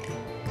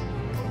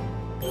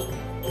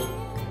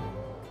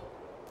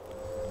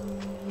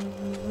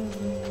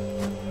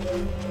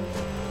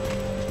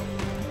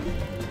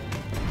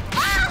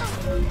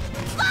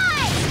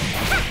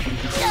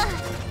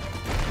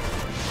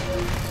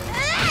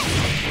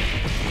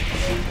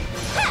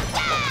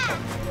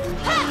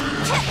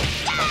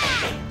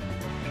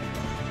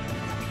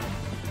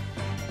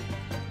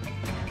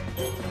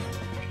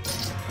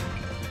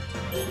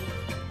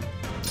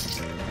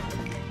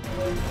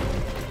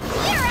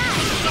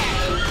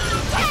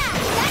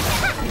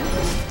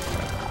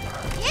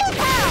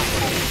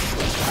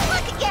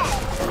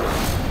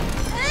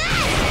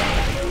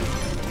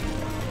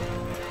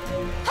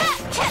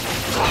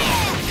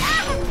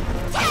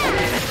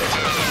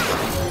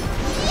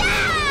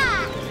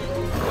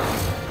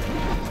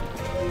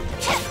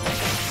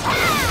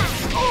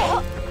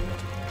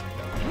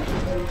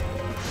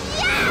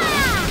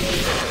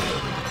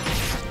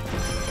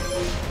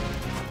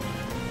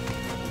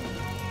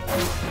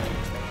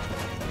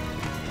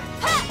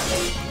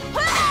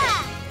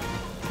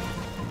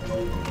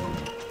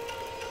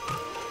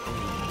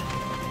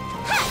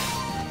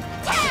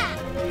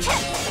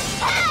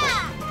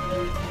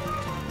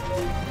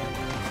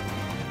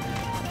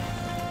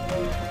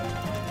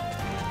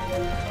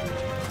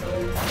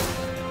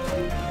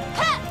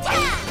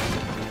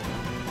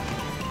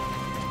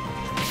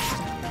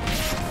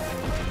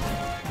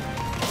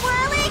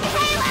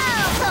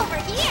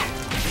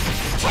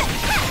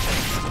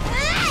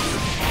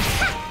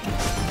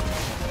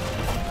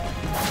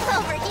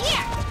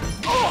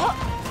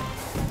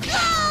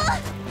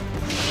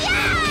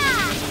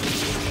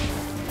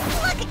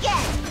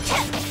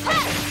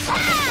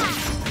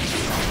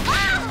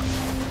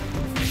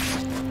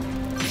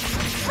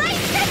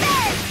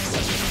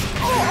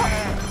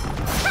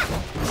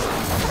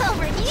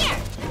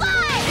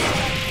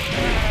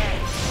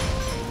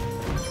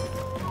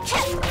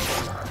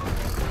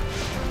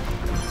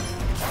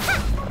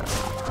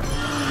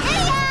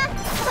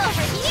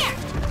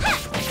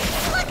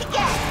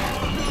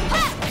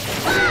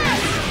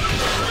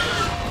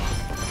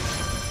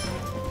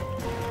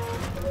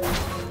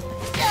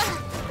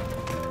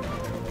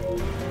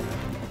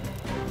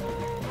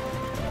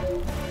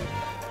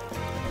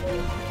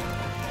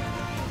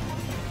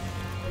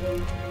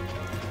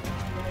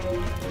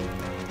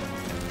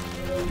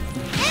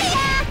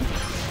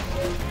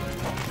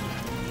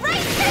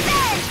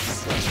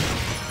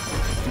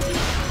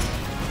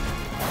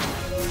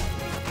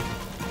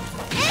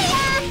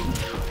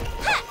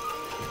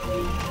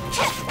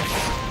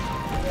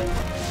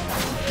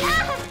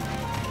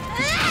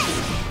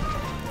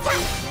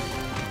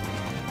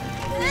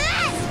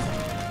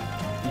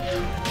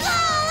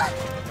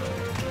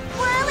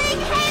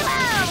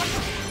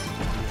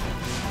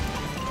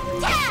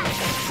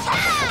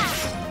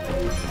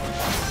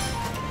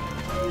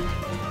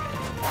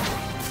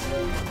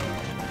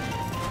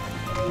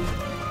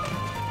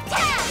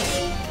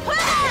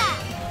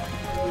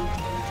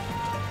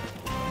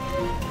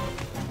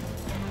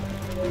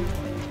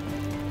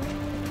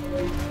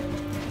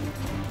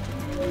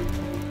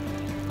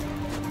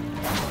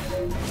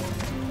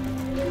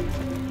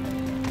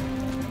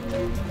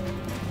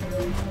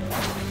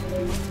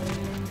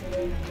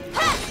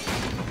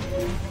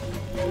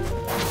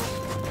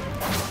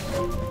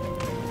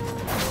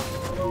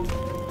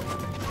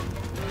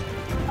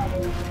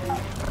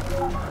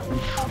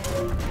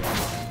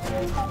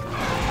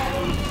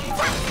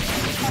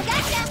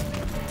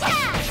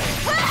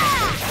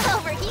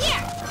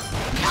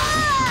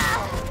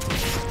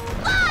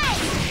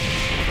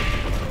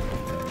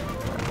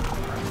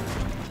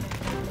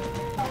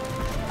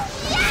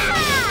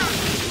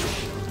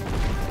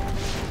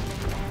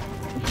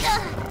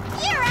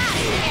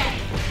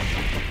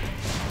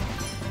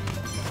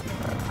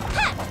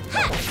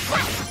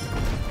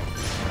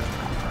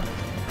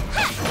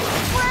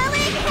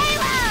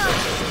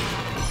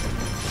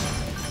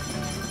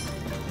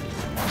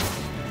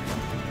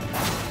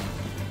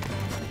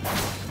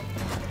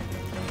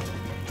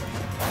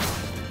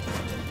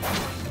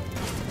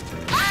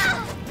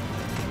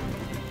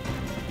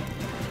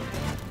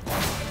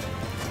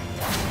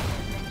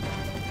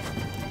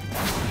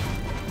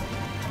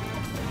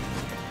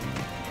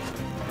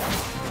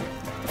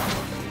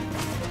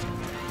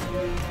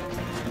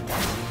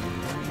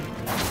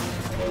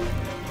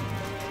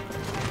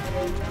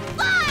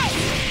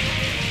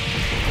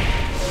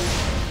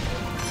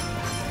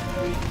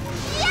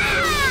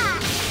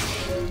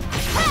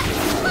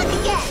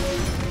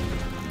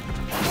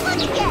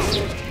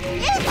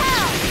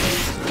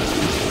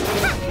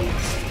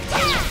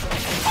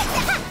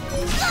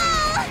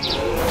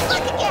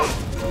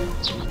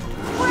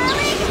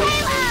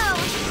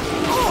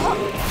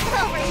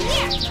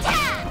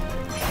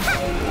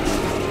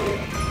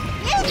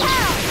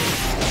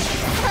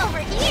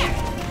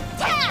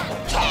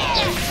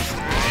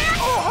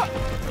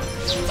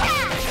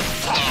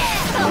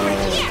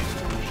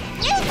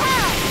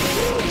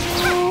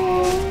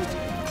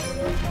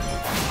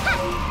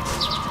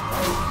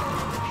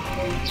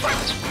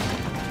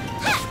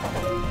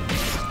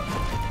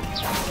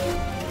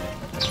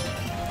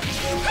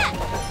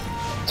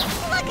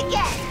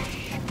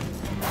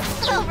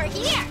 Over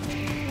here!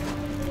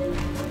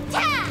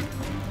 Ta!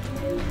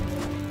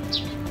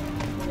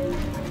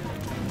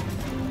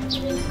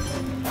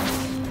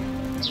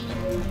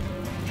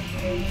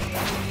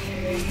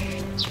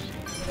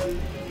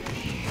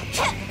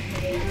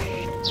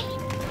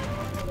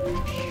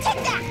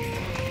 Take that!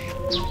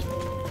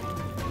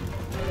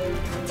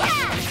 Ta!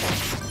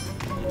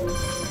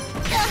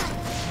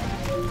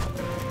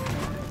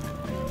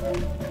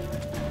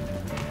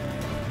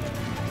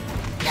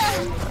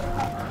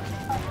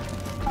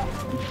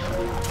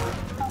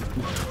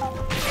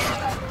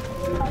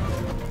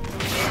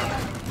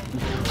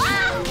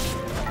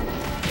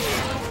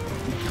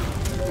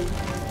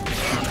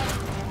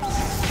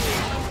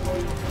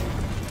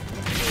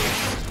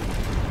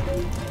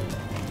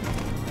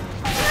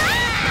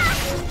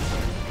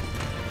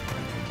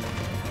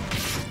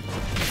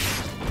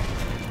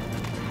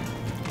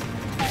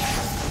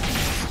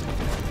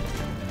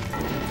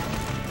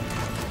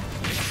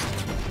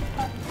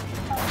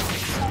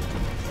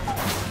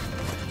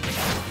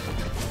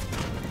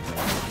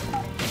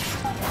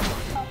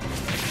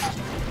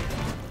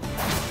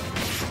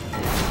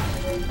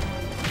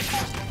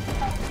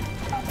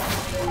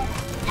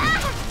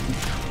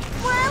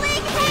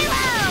 Whirling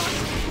halo!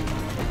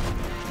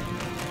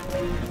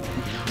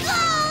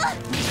 Ah!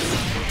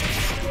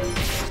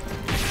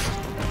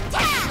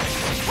 Ta!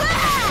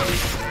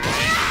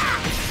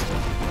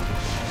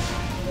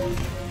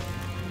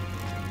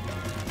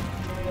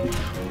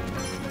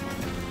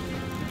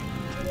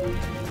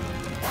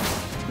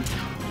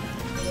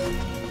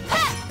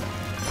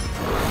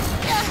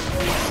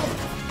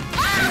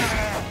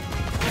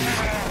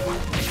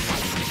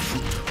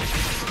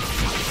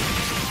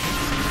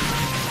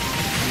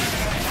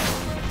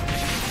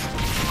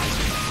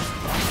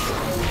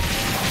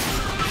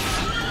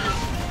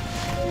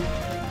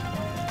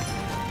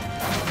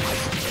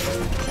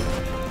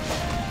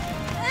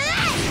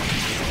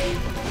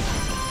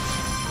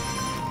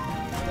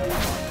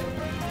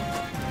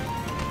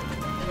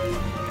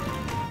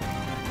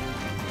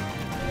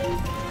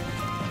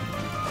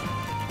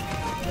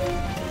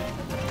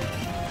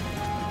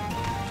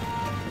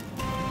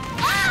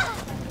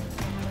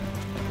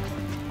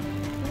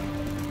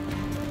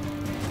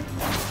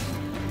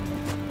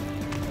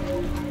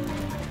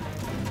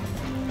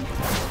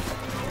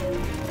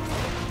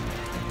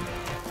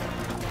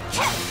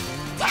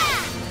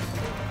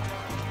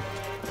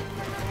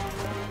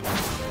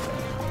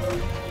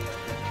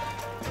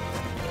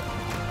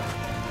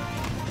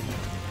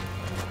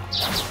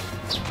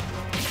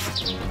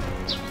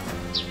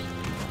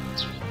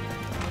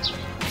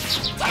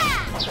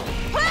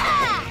 Wah!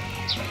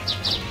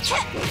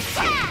 Ah!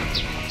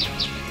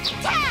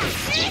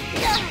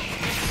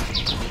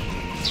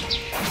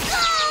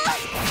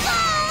 Ha!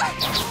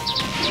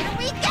 Here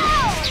we go!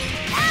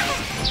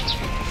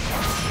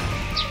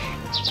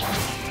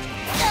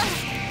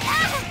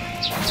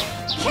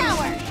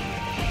 Coward!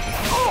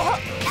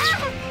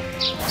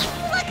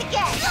 Look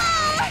again!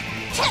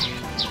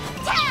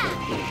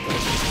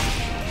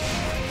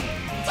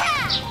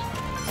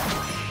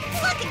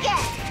 Look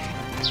again!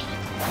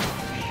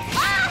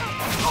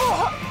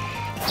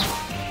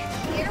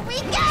 Here we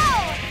go!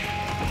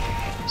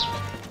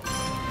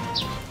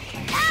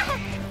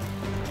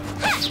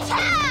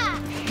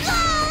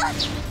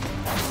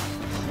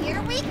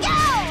 Here we go!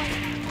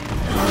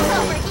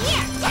 Over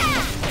here!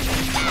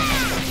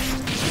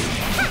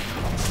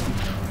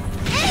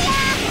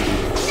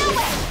 No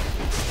way!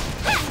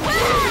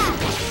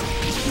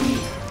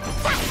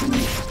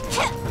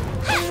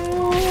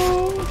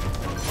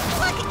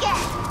 Look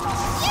again!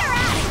 You're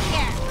out of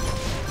here!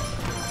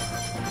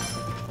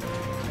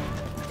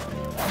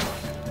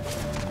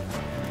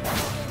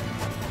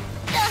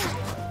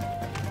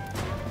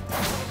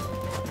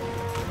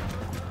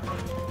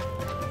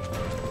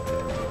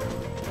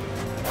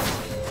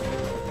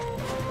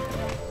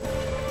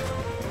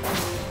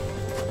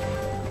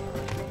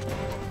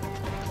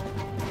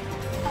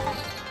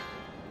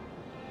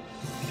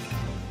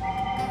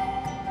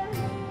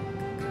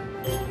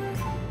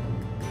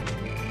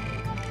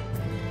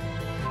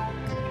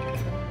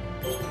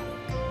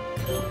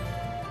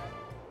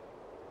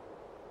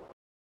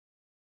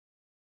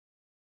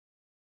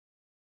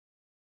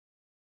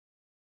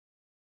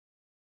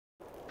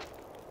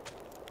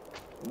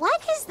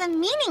 What is the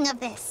meaning of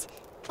this?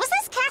 Was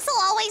this castle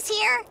always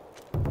here?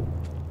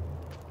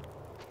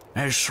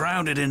 As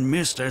shrouded in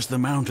mist as the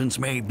mountains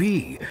may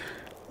be,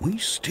 we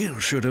still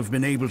should have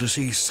been able to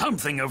see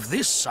something of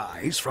this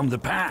size from the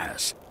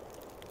pass.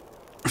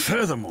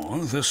 Furthermore,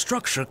 the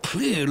structure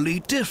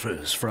clearly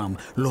differs from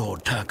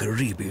Lord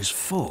Takaribi's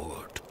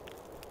fort.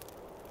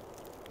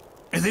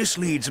 This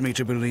leads me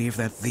to believe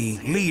that the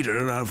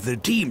leader of the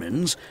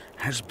demons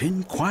has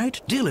been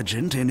quite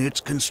diligent in its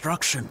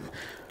construction,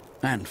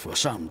 and for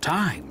some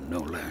time, no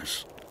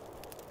less.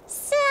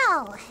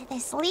 So,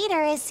 this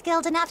leader is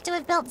skilled enough to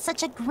have built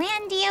such a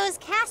grandiose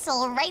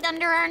castle right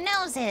under our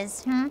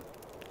noses, hmm?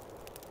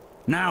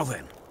 Now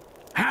then,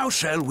 how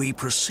shall we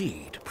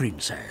proceed,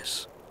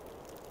 Princess?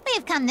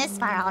 We've come this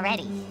far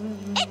already.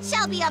 It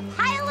shall be a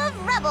pile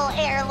of rubble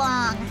ere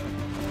long.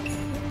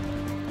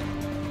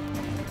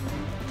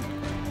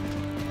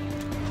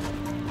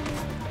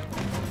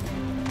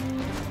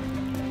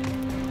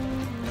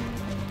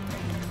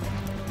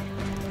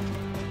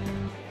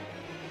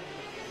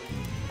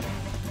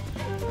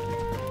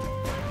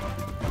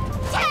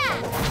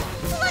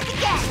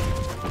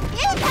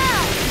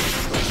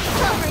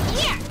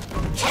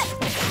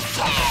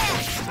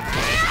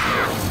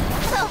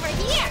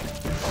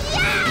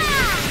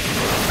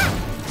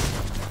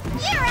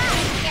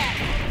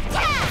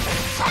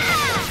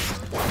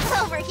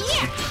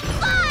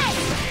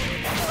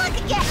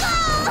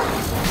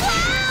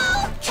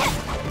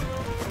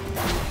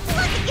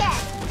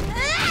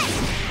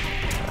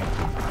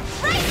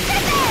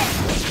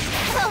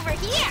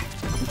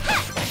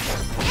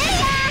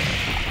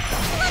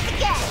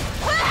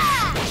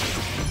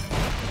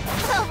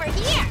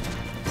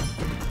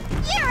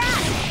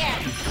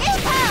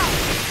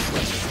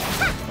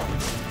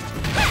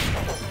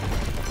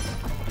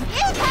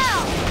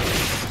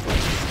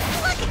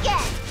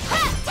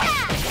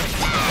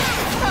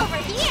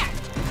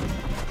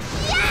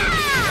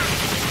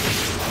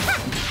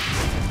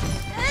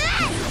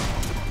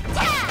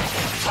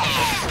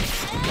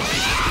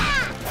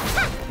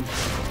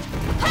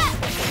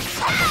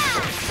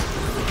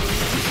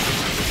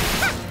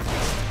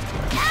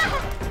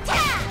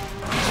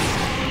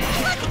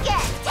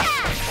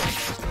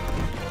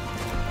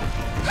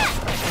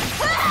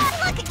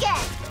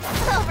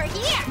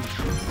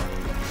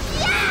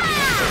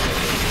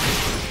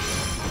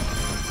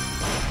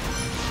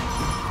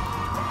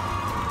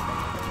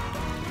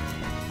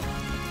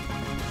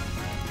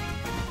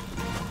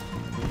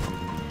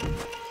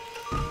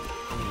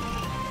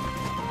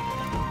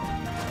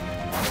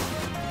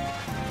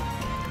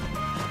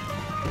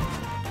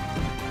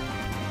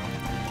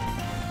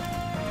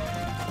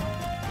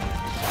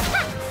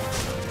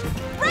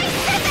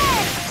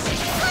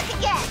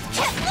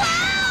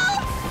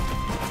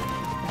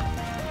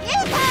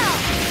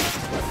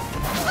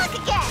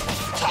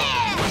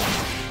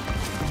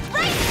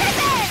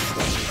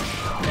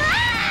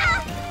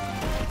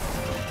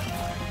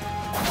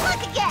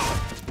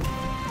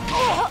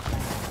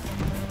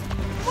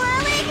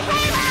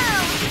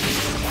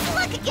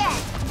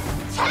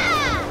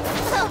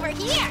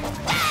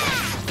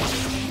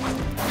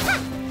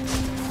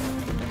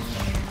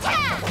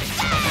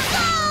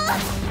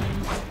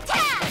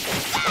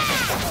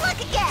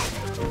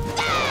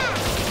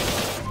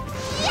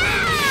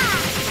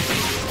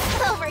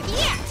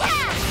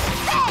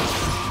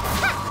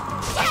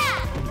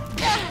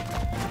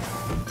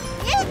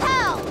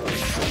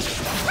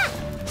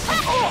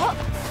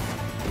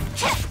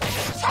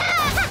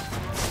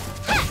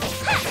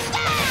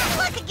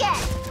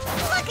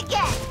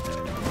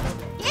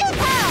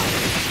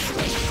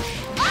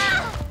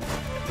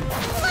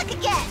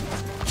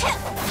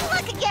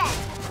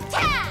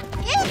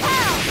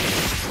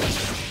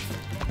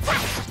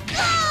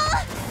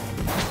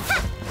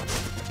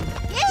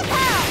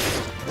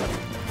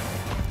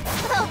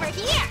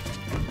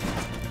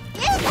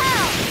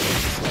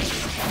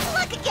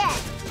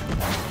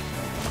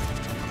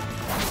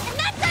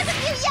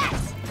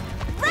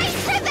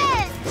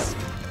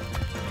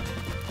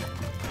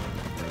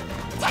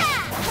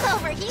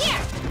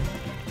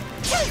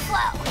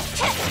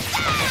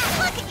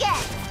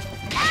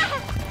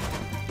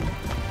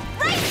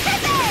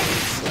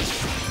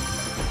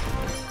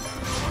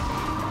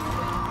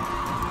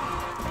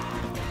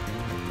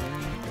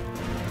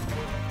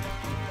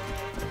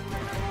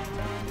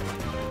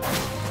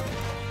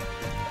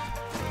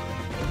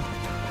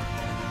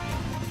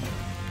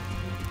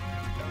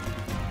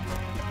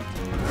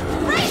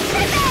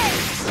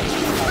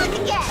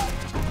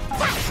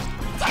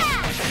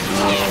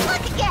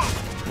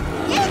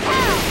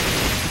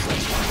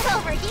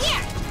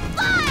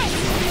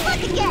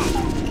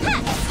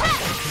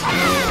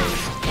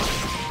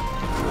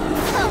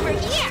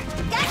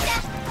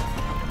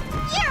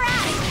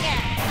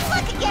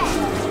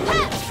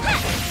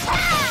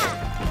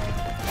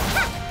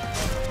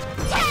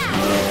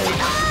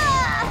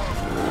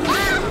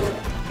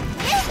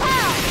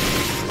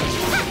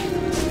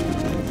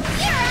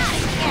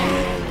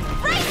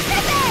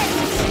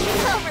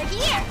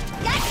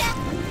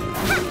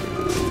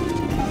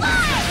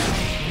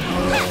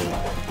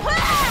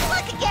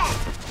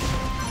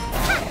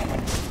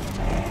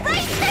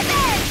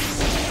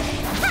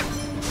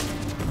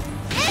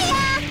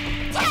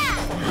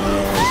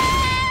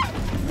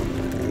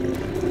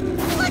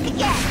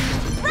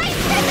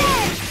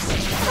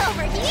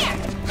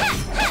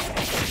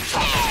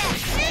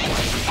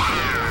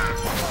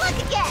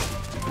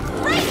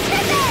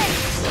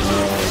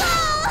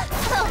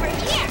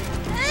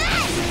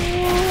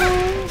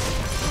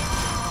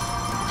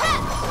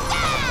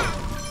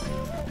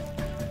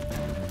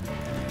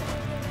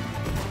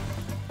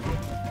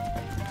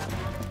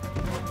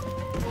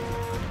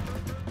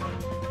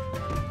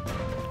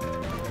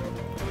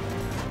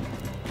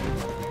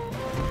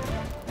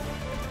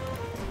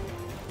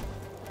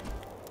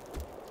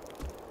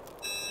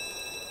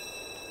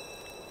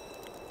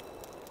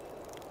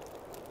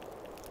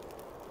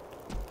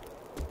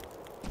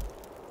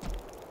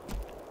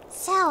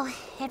 So,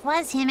 it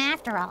was him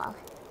after all.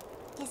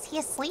 Is he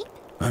asleep?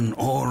 An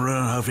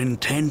aura of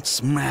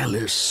intense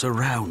malice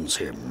surrounds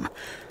him.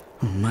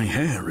 My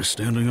hair is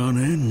standing on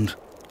end.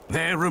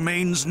 There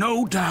remains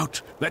no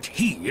doubt that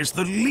he is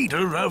the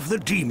leader of the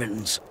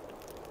demons.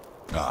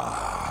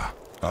 Ah,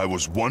 I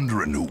was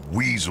wondering who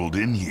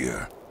weaseled in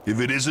here.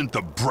 If it isn't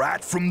the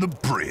brat from the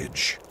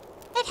bridge.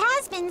 It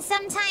has been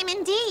some time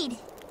indeed.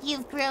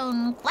 You've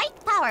grown quite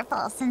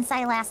powerful since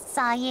I last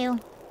saw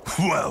you.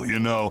 Well, you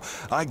know,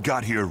 I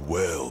got here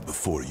well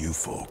before you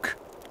folk.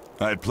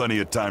 I had plenty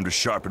of time to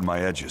sharpen my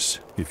edges,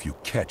 if you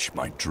catch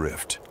my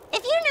drift.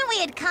 If you knew we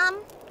had come,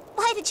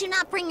 why did you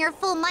not bring your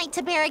full might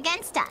to bear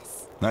against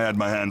us? I had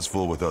my hands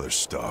full with other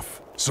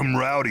stuff. Some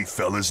rowdy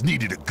fellas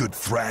needed a good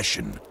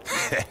thrashing.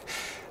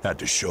 Had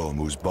to show 'em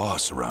who's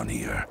boss around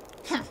here.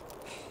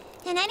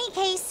 In any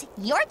case,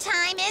 your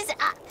time is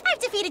up. I've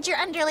defeated your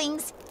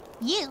underlings.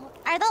 You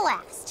are the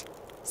last.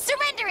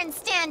 Surrender and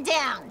stand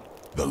down.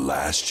 The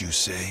last, you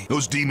say?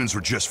 Those demons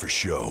were just for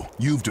show.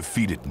 You've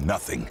defeated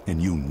nothing,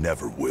 and you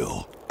never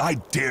will. I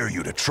dare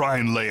you to try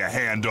and lay a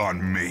hand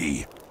on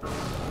me.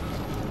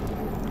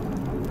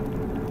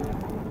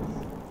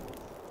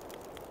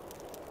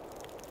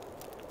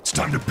 It's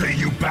time to pay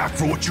you back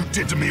for what you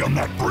did to me on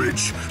that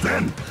bridge.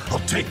 Then, I'll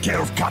take care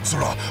of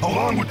Katsura,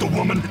 along with the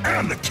woman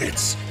and the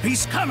kids.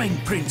 He's coming,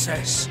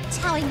 Princess.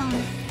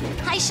 Toimon,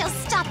 I shall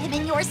stop him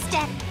in your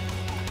stead.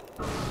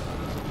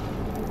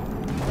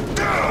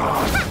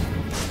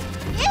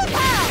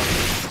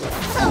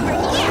 Over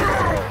here!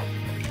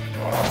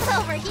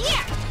 Over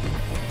here!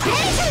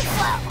 Hey, too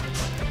slow!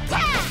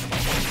 Look again!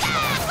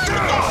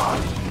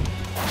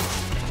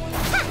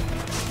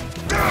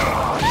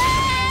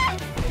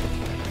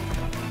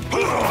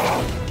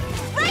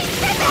 Right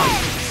pivot!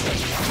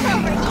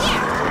 Over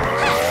here!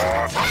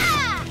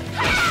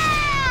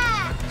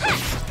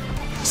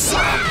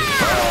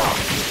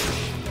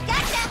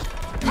 Gotcha!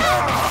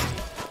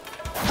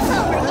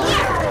 Over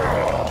here!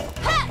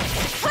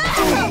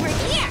 Over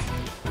here!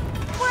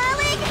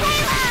 Whirling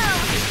halo!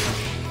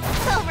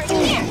 Over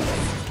here!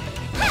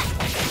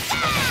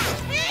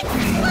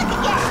 Look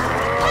again!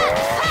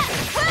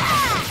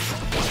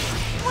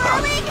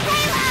 Whirling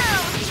halo!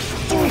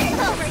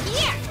 Over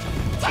here!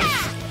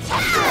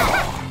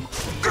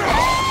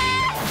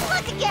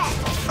 Look again!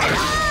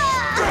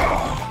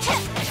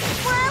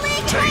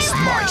 Whirling Taste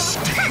halo! my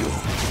steel!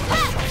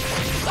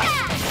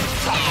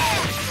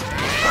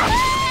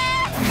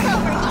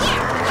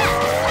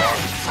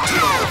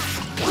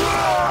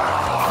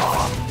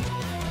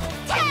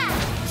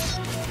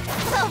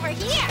 Over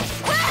here!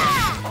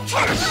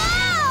 Over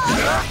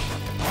here!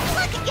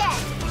 Look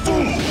again!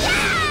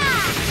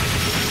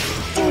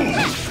 Did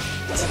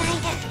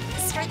I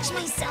stretch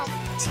myself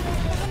too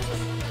thin?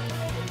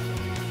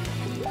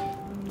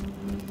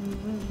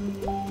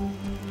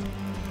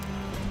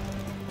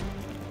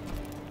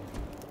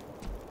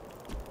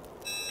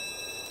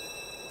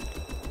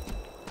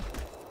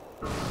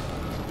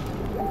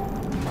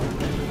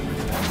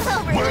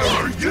 Over Where here!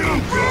 are you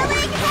going?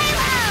 Whirling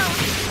halo!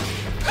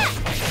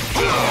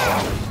 Oh!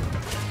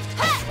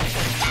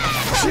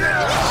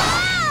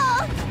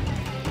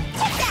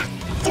 Take that!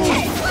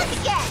 Look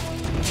again!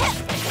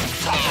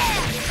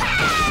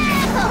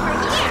 Over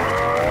here!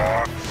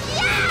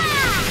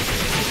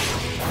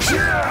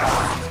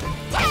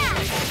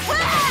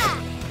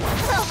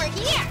 Over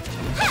here!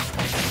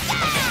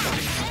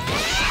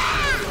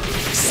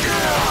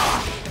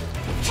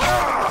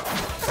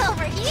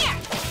 Over here!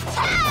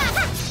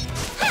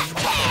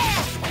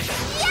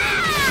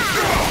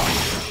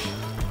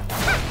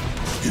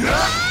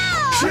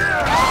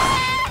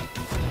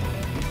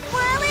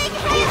 Whirling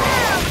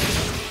halo!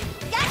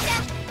 Gotcha!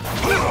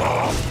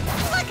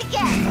 Look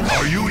again!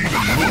 Are you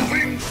even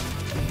moving?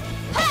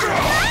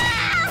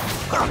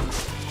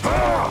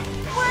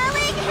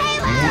 Whirling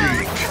halo!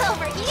 Weak.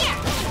 Over here!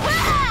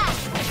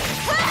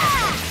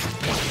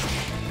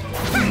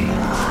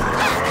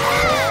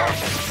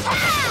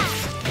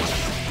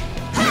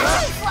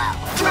 Too slow!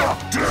 Drop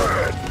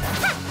dead!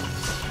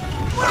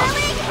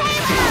 Whirling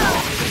halo!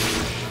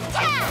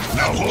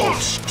 Now hold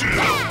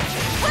still!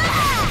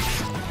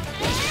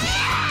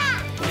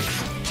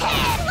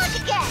 Look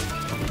again!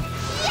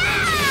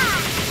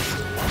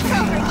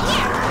 Over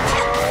here!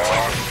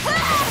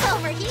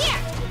 Over here!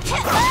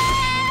 Over here!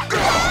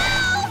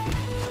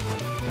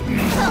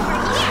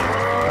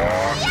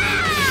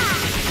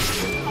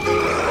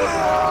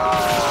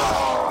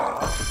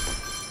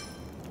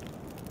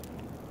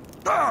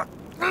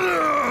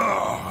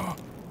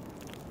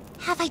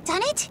 Have I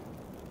done it?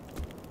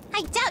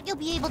 I doubt you'll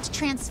be able to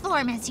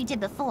transform as you did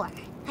before.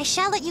 I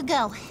shall let you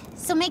go,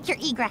 so make your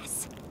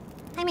egress.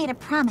 I made a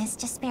promise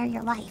to spare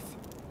your life.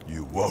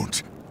 You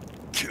won't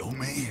kill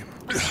me?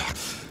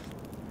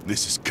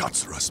 This is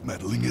Katsura's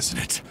meddling, isn't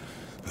it?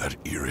 That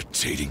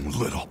irritating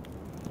little...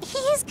 He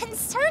is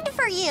concerned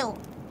for you.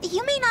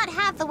 You may not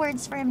have the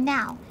words for him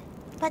now,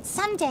 but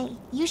someday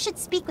you should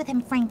speak with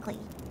him frankly.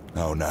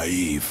 How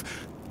naive.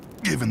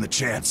 Given the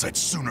chance, I'd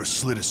sooner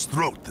slit his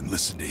throat than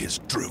listen to his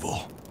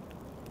drivel.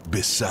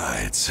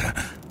 Besides,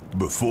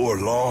 before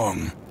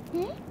long...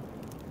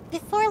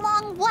 Before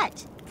long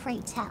what, pray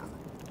tell?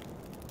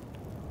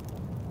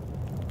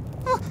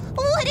 Oh,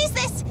 what is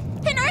this?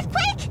 An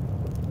earthquake?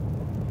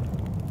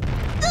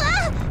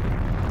 Ah!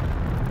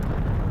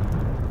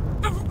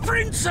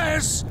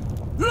 Princess!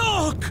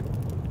 Look!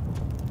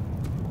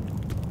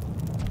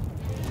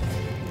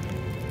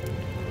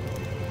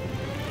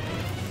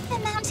 The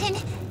mountain,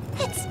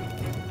 it's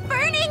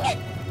burning!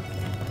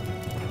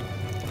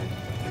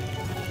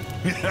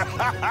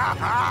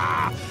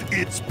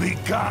 It's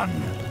begun!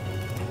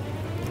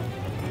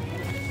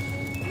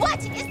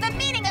 What is the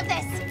meaning of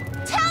this?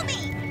 Tell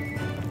me!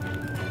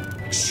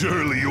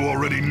 Surely you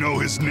already know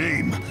his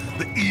name.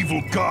 The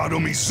evil god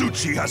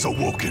Omizuchi has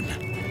awoken.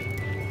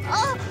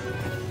 Oh,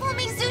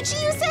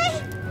 Omizuchi, you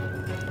say?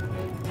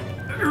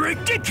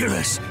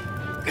 Ridiculous!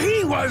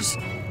 He was...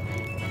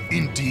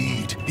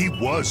 Indeed, he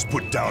was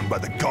put down by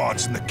the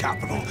gods in the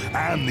capital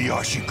and the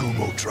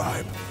Ashigumo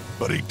tribe.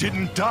 But he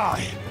didn't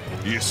die.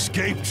 He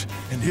escaped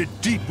and hid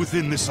deep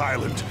within this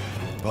island,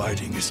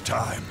 biding his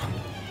time.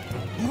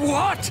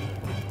 What?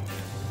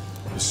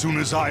 As soon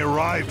as I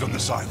arrived on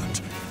this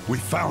island, we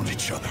found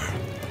each other.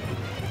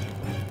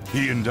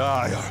 He and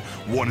I are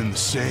one and the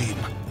same.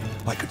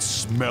 I could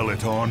smell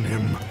it on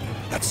him.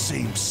 That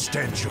same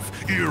stench of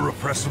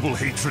irrepressible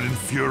hatred and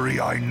fury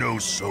I know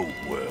so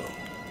well.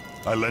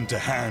 I lent a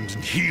hand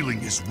in healing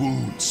his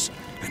wounds,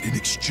 and in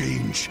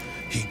exchange,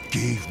 he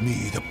gave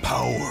me the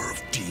power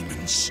of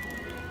demons.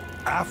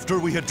 After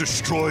we had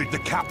destroyed the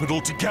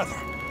capital together,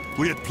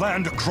 we had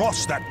planned to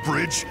cross that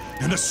bridge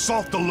and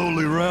assault the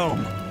lowly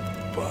realm.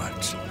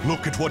 But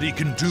look at what he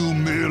can do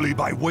merely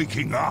by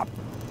waking up.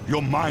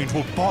 Your mind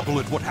will boggle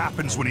at what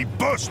happens when he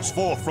bursts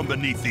forth from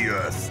beneath the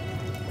earth.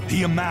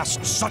 He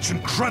amassed such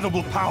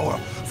incredible power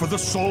for the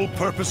sole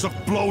purpose of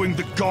blowing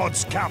the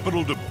god's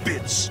capital to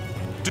bits.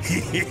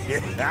 You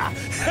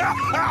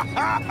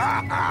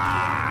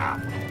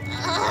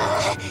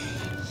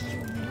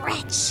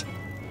wretch!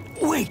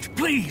 Wait,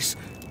 please!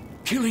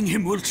 Killing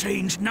him will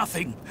change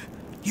nothing.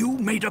 You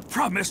made a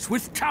promise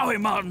with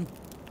Tauemon.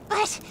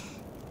 But...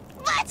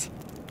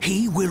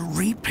 He will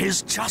reap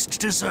his just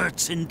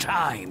deserts in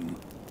time.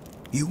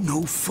 You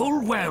know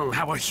full well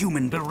how a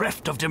human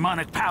bereft of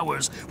demonic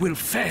powers will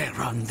fare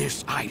on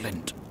this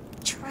island.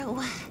 True.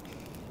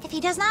 If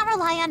he does not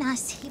rely on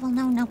us, he will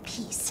know no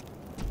peace.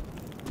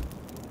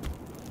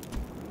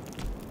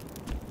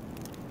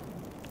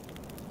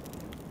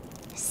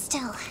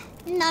 Still,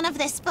 none of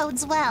this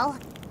bodes well.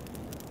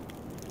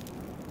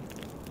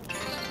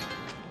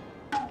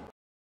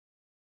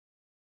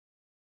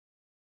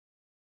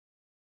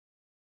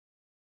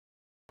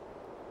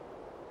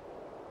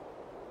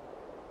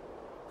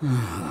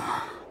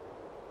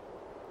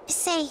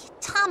 Say,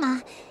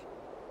 Tama,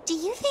 do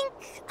you think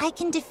I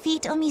can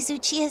defeat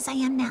Omizuchi as I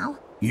am now?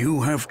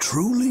 You have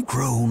truly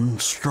grown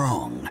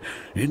strong,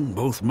 in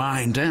both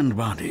mind and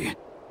body.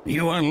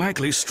 You are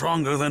likely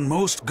stronger than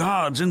most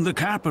gods in the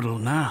capital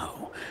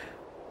now.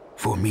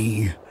 For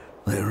me,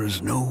 there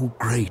is no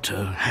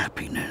greater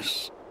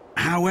happiness.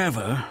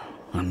 However,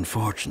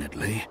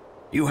 unfortunately,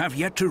 you have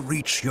yet to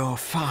reach your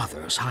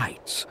father's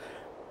heights.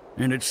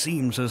 And it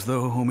seems as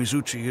though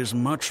Omizuchi is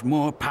much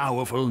more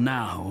powerful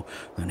now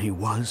than he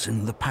was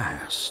in the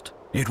past.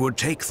 It would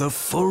take the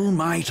full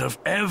might of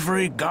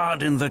every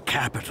god in the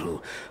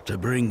capital to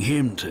bring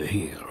him to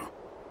heel.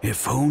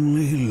 If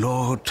only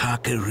Lord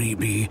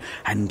Takeribi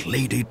and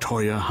Lady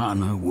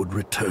Toyohana would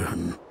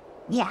return.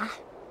 Yeah,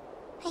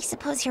 I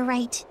suppose you're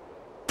right.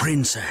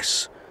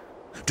 Princess,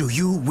 do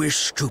you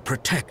wish to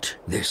protect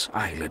this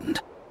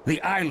island?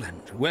 The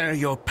island where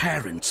your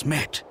parents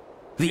met?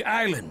 The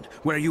island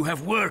where you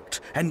have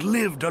worked and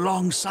lived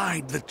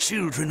alongside the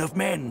children of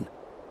men?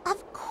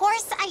 Of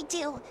course I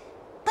do.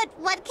 But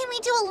what can we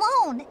do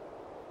alone?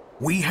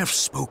 We have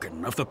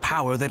spoken of the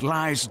power that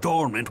lies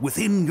dormant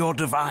within your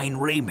divine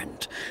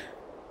raiment.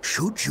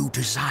 Should you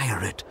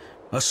desire it,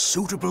 a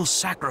suitable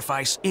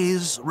sacrifice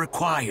is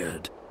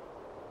required.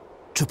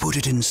 To put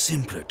it in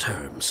simpler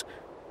terms,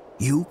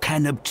 you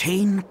can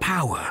obtain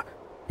power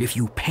if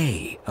you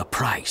pay a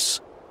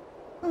price.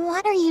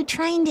 What are you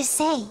trying to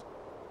say?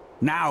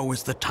 Now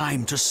is the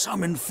time to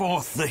summon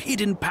forth the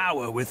hidden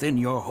power within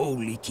your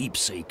holy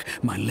keepsake,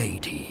 my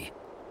lady.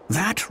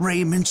 That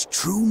raiment's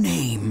true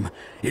name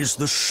is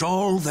the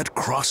Shawl that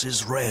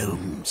crosses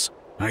realms.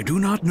 I do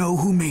not know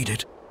who made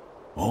it,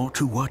 or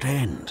to what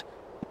end.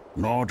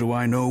 Nor do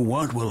I know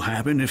what will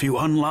happen if you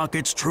unlock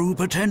its true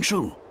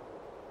potential.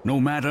 No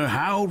matter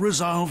how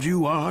resolved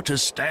you are to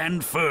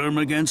stand firm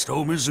against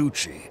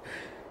Omizuchi.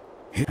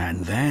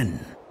 And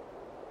then...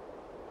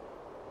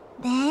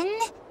 Then?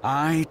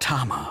 I,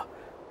 Tama,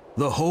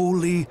 the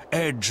holy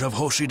edge of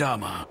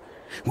Hoshidama,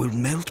 will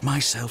melt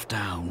myself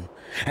down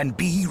and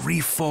be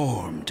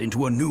reformed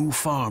into a new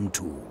farm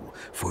tool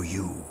for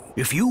you.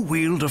 If you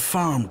wield a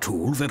farm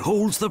tool that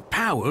holds the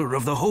power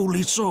of the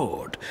holy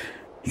sword,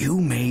 you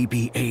may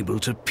be able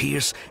to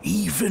pierce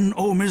even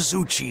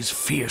Omizuchi's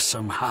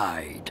fearsome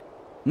hide.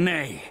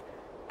 Nay,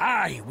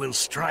 I will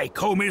strike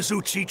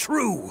Omizuchi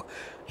true,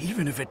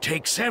 even if it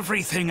takes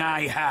everything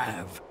I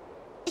have.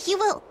 You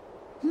will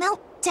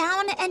melt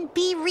down and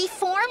be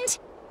reformed?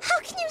 How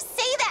can you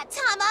say that,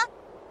 Tama?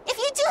 If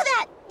you do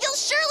that, you'll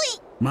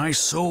surely... My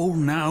soul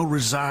now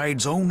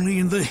resides only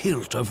in the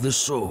hilt of the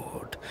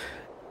sword,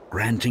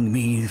 granting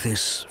me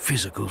this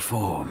physical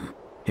form.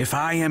 If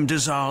I am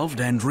dissolved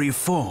and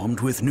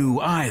reformed with new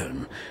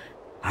iron,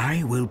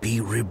 I will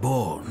be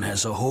reborn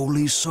as a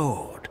holy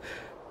sword,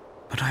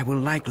 but I will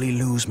likely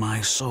lose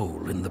my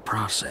soul in the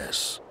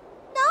process.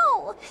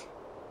 No!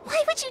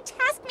 Why would you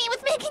task me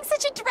with making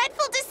such a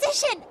dreadful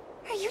decision?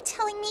 Are you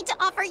telling me to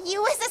offer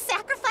you as a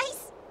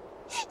sacrifice?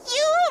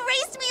 You who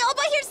raised me all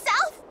by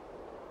yourself?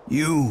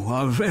 You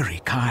are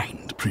very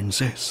kind,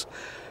 Princess.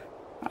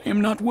 I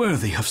am not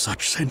worthy of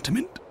such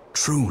sentiment,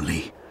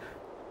 truly.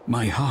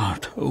 My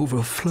heart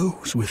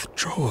overflows with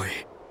joy.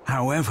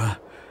 However,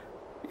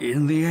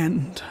 in the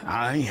end,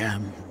 I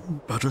am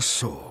but a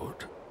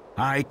sword.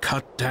 I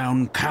cut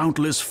down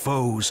countless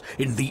foes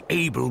in the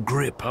able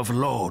grip of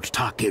Lord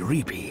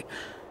Takiribi.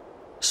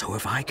 So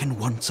if I can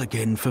once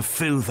again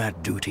fulfill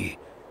that duty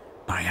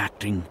by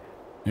acting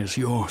as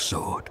your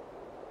sword,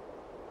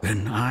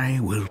 then I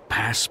will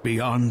pass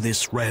beyond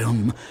this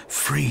realm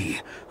free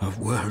of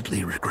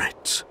worldly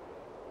regrets.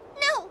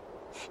 No!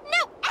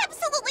 No,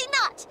 absolutely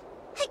not!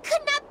 I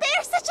could not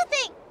bear such a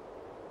thing!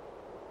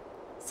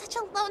 Such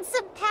a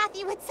lonesome path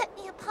you would set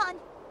me upon.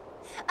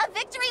 A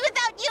victory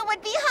without you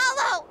would be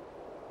hollow!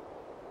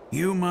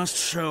 You must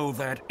show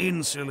that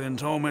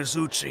insolent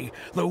Omizuchi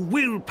the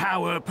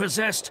willpower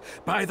possessed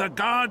by the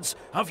gods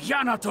of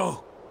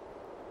Yamato!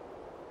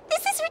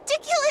 This is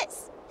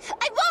ridiculous!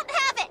 I won't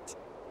have it!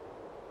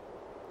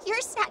 Your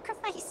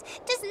sacrifice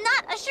does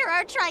not assure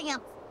our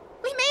triumph.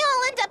 We may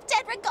all end up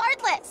dead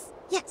regardless.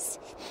 Yes,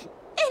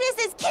 it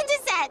is as Kinda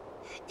said.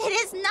 It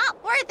is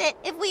not worth it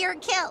if we are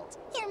killed.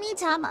 Hear me,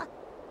 Tama.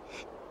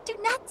 Do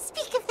not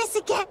speak of this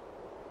again.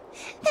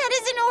 That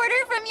is an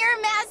order from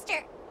your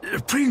master.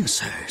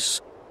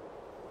 Princess.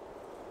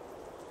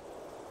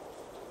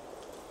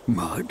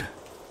 Mud?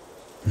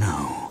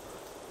 No.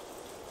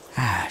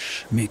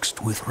 Ash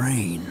mixed with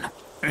rain.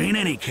 In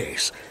any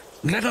case,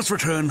 let us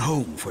return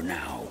home for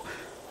now.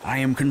 I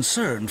am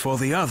concerned for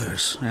the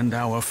others and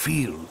our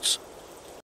fields.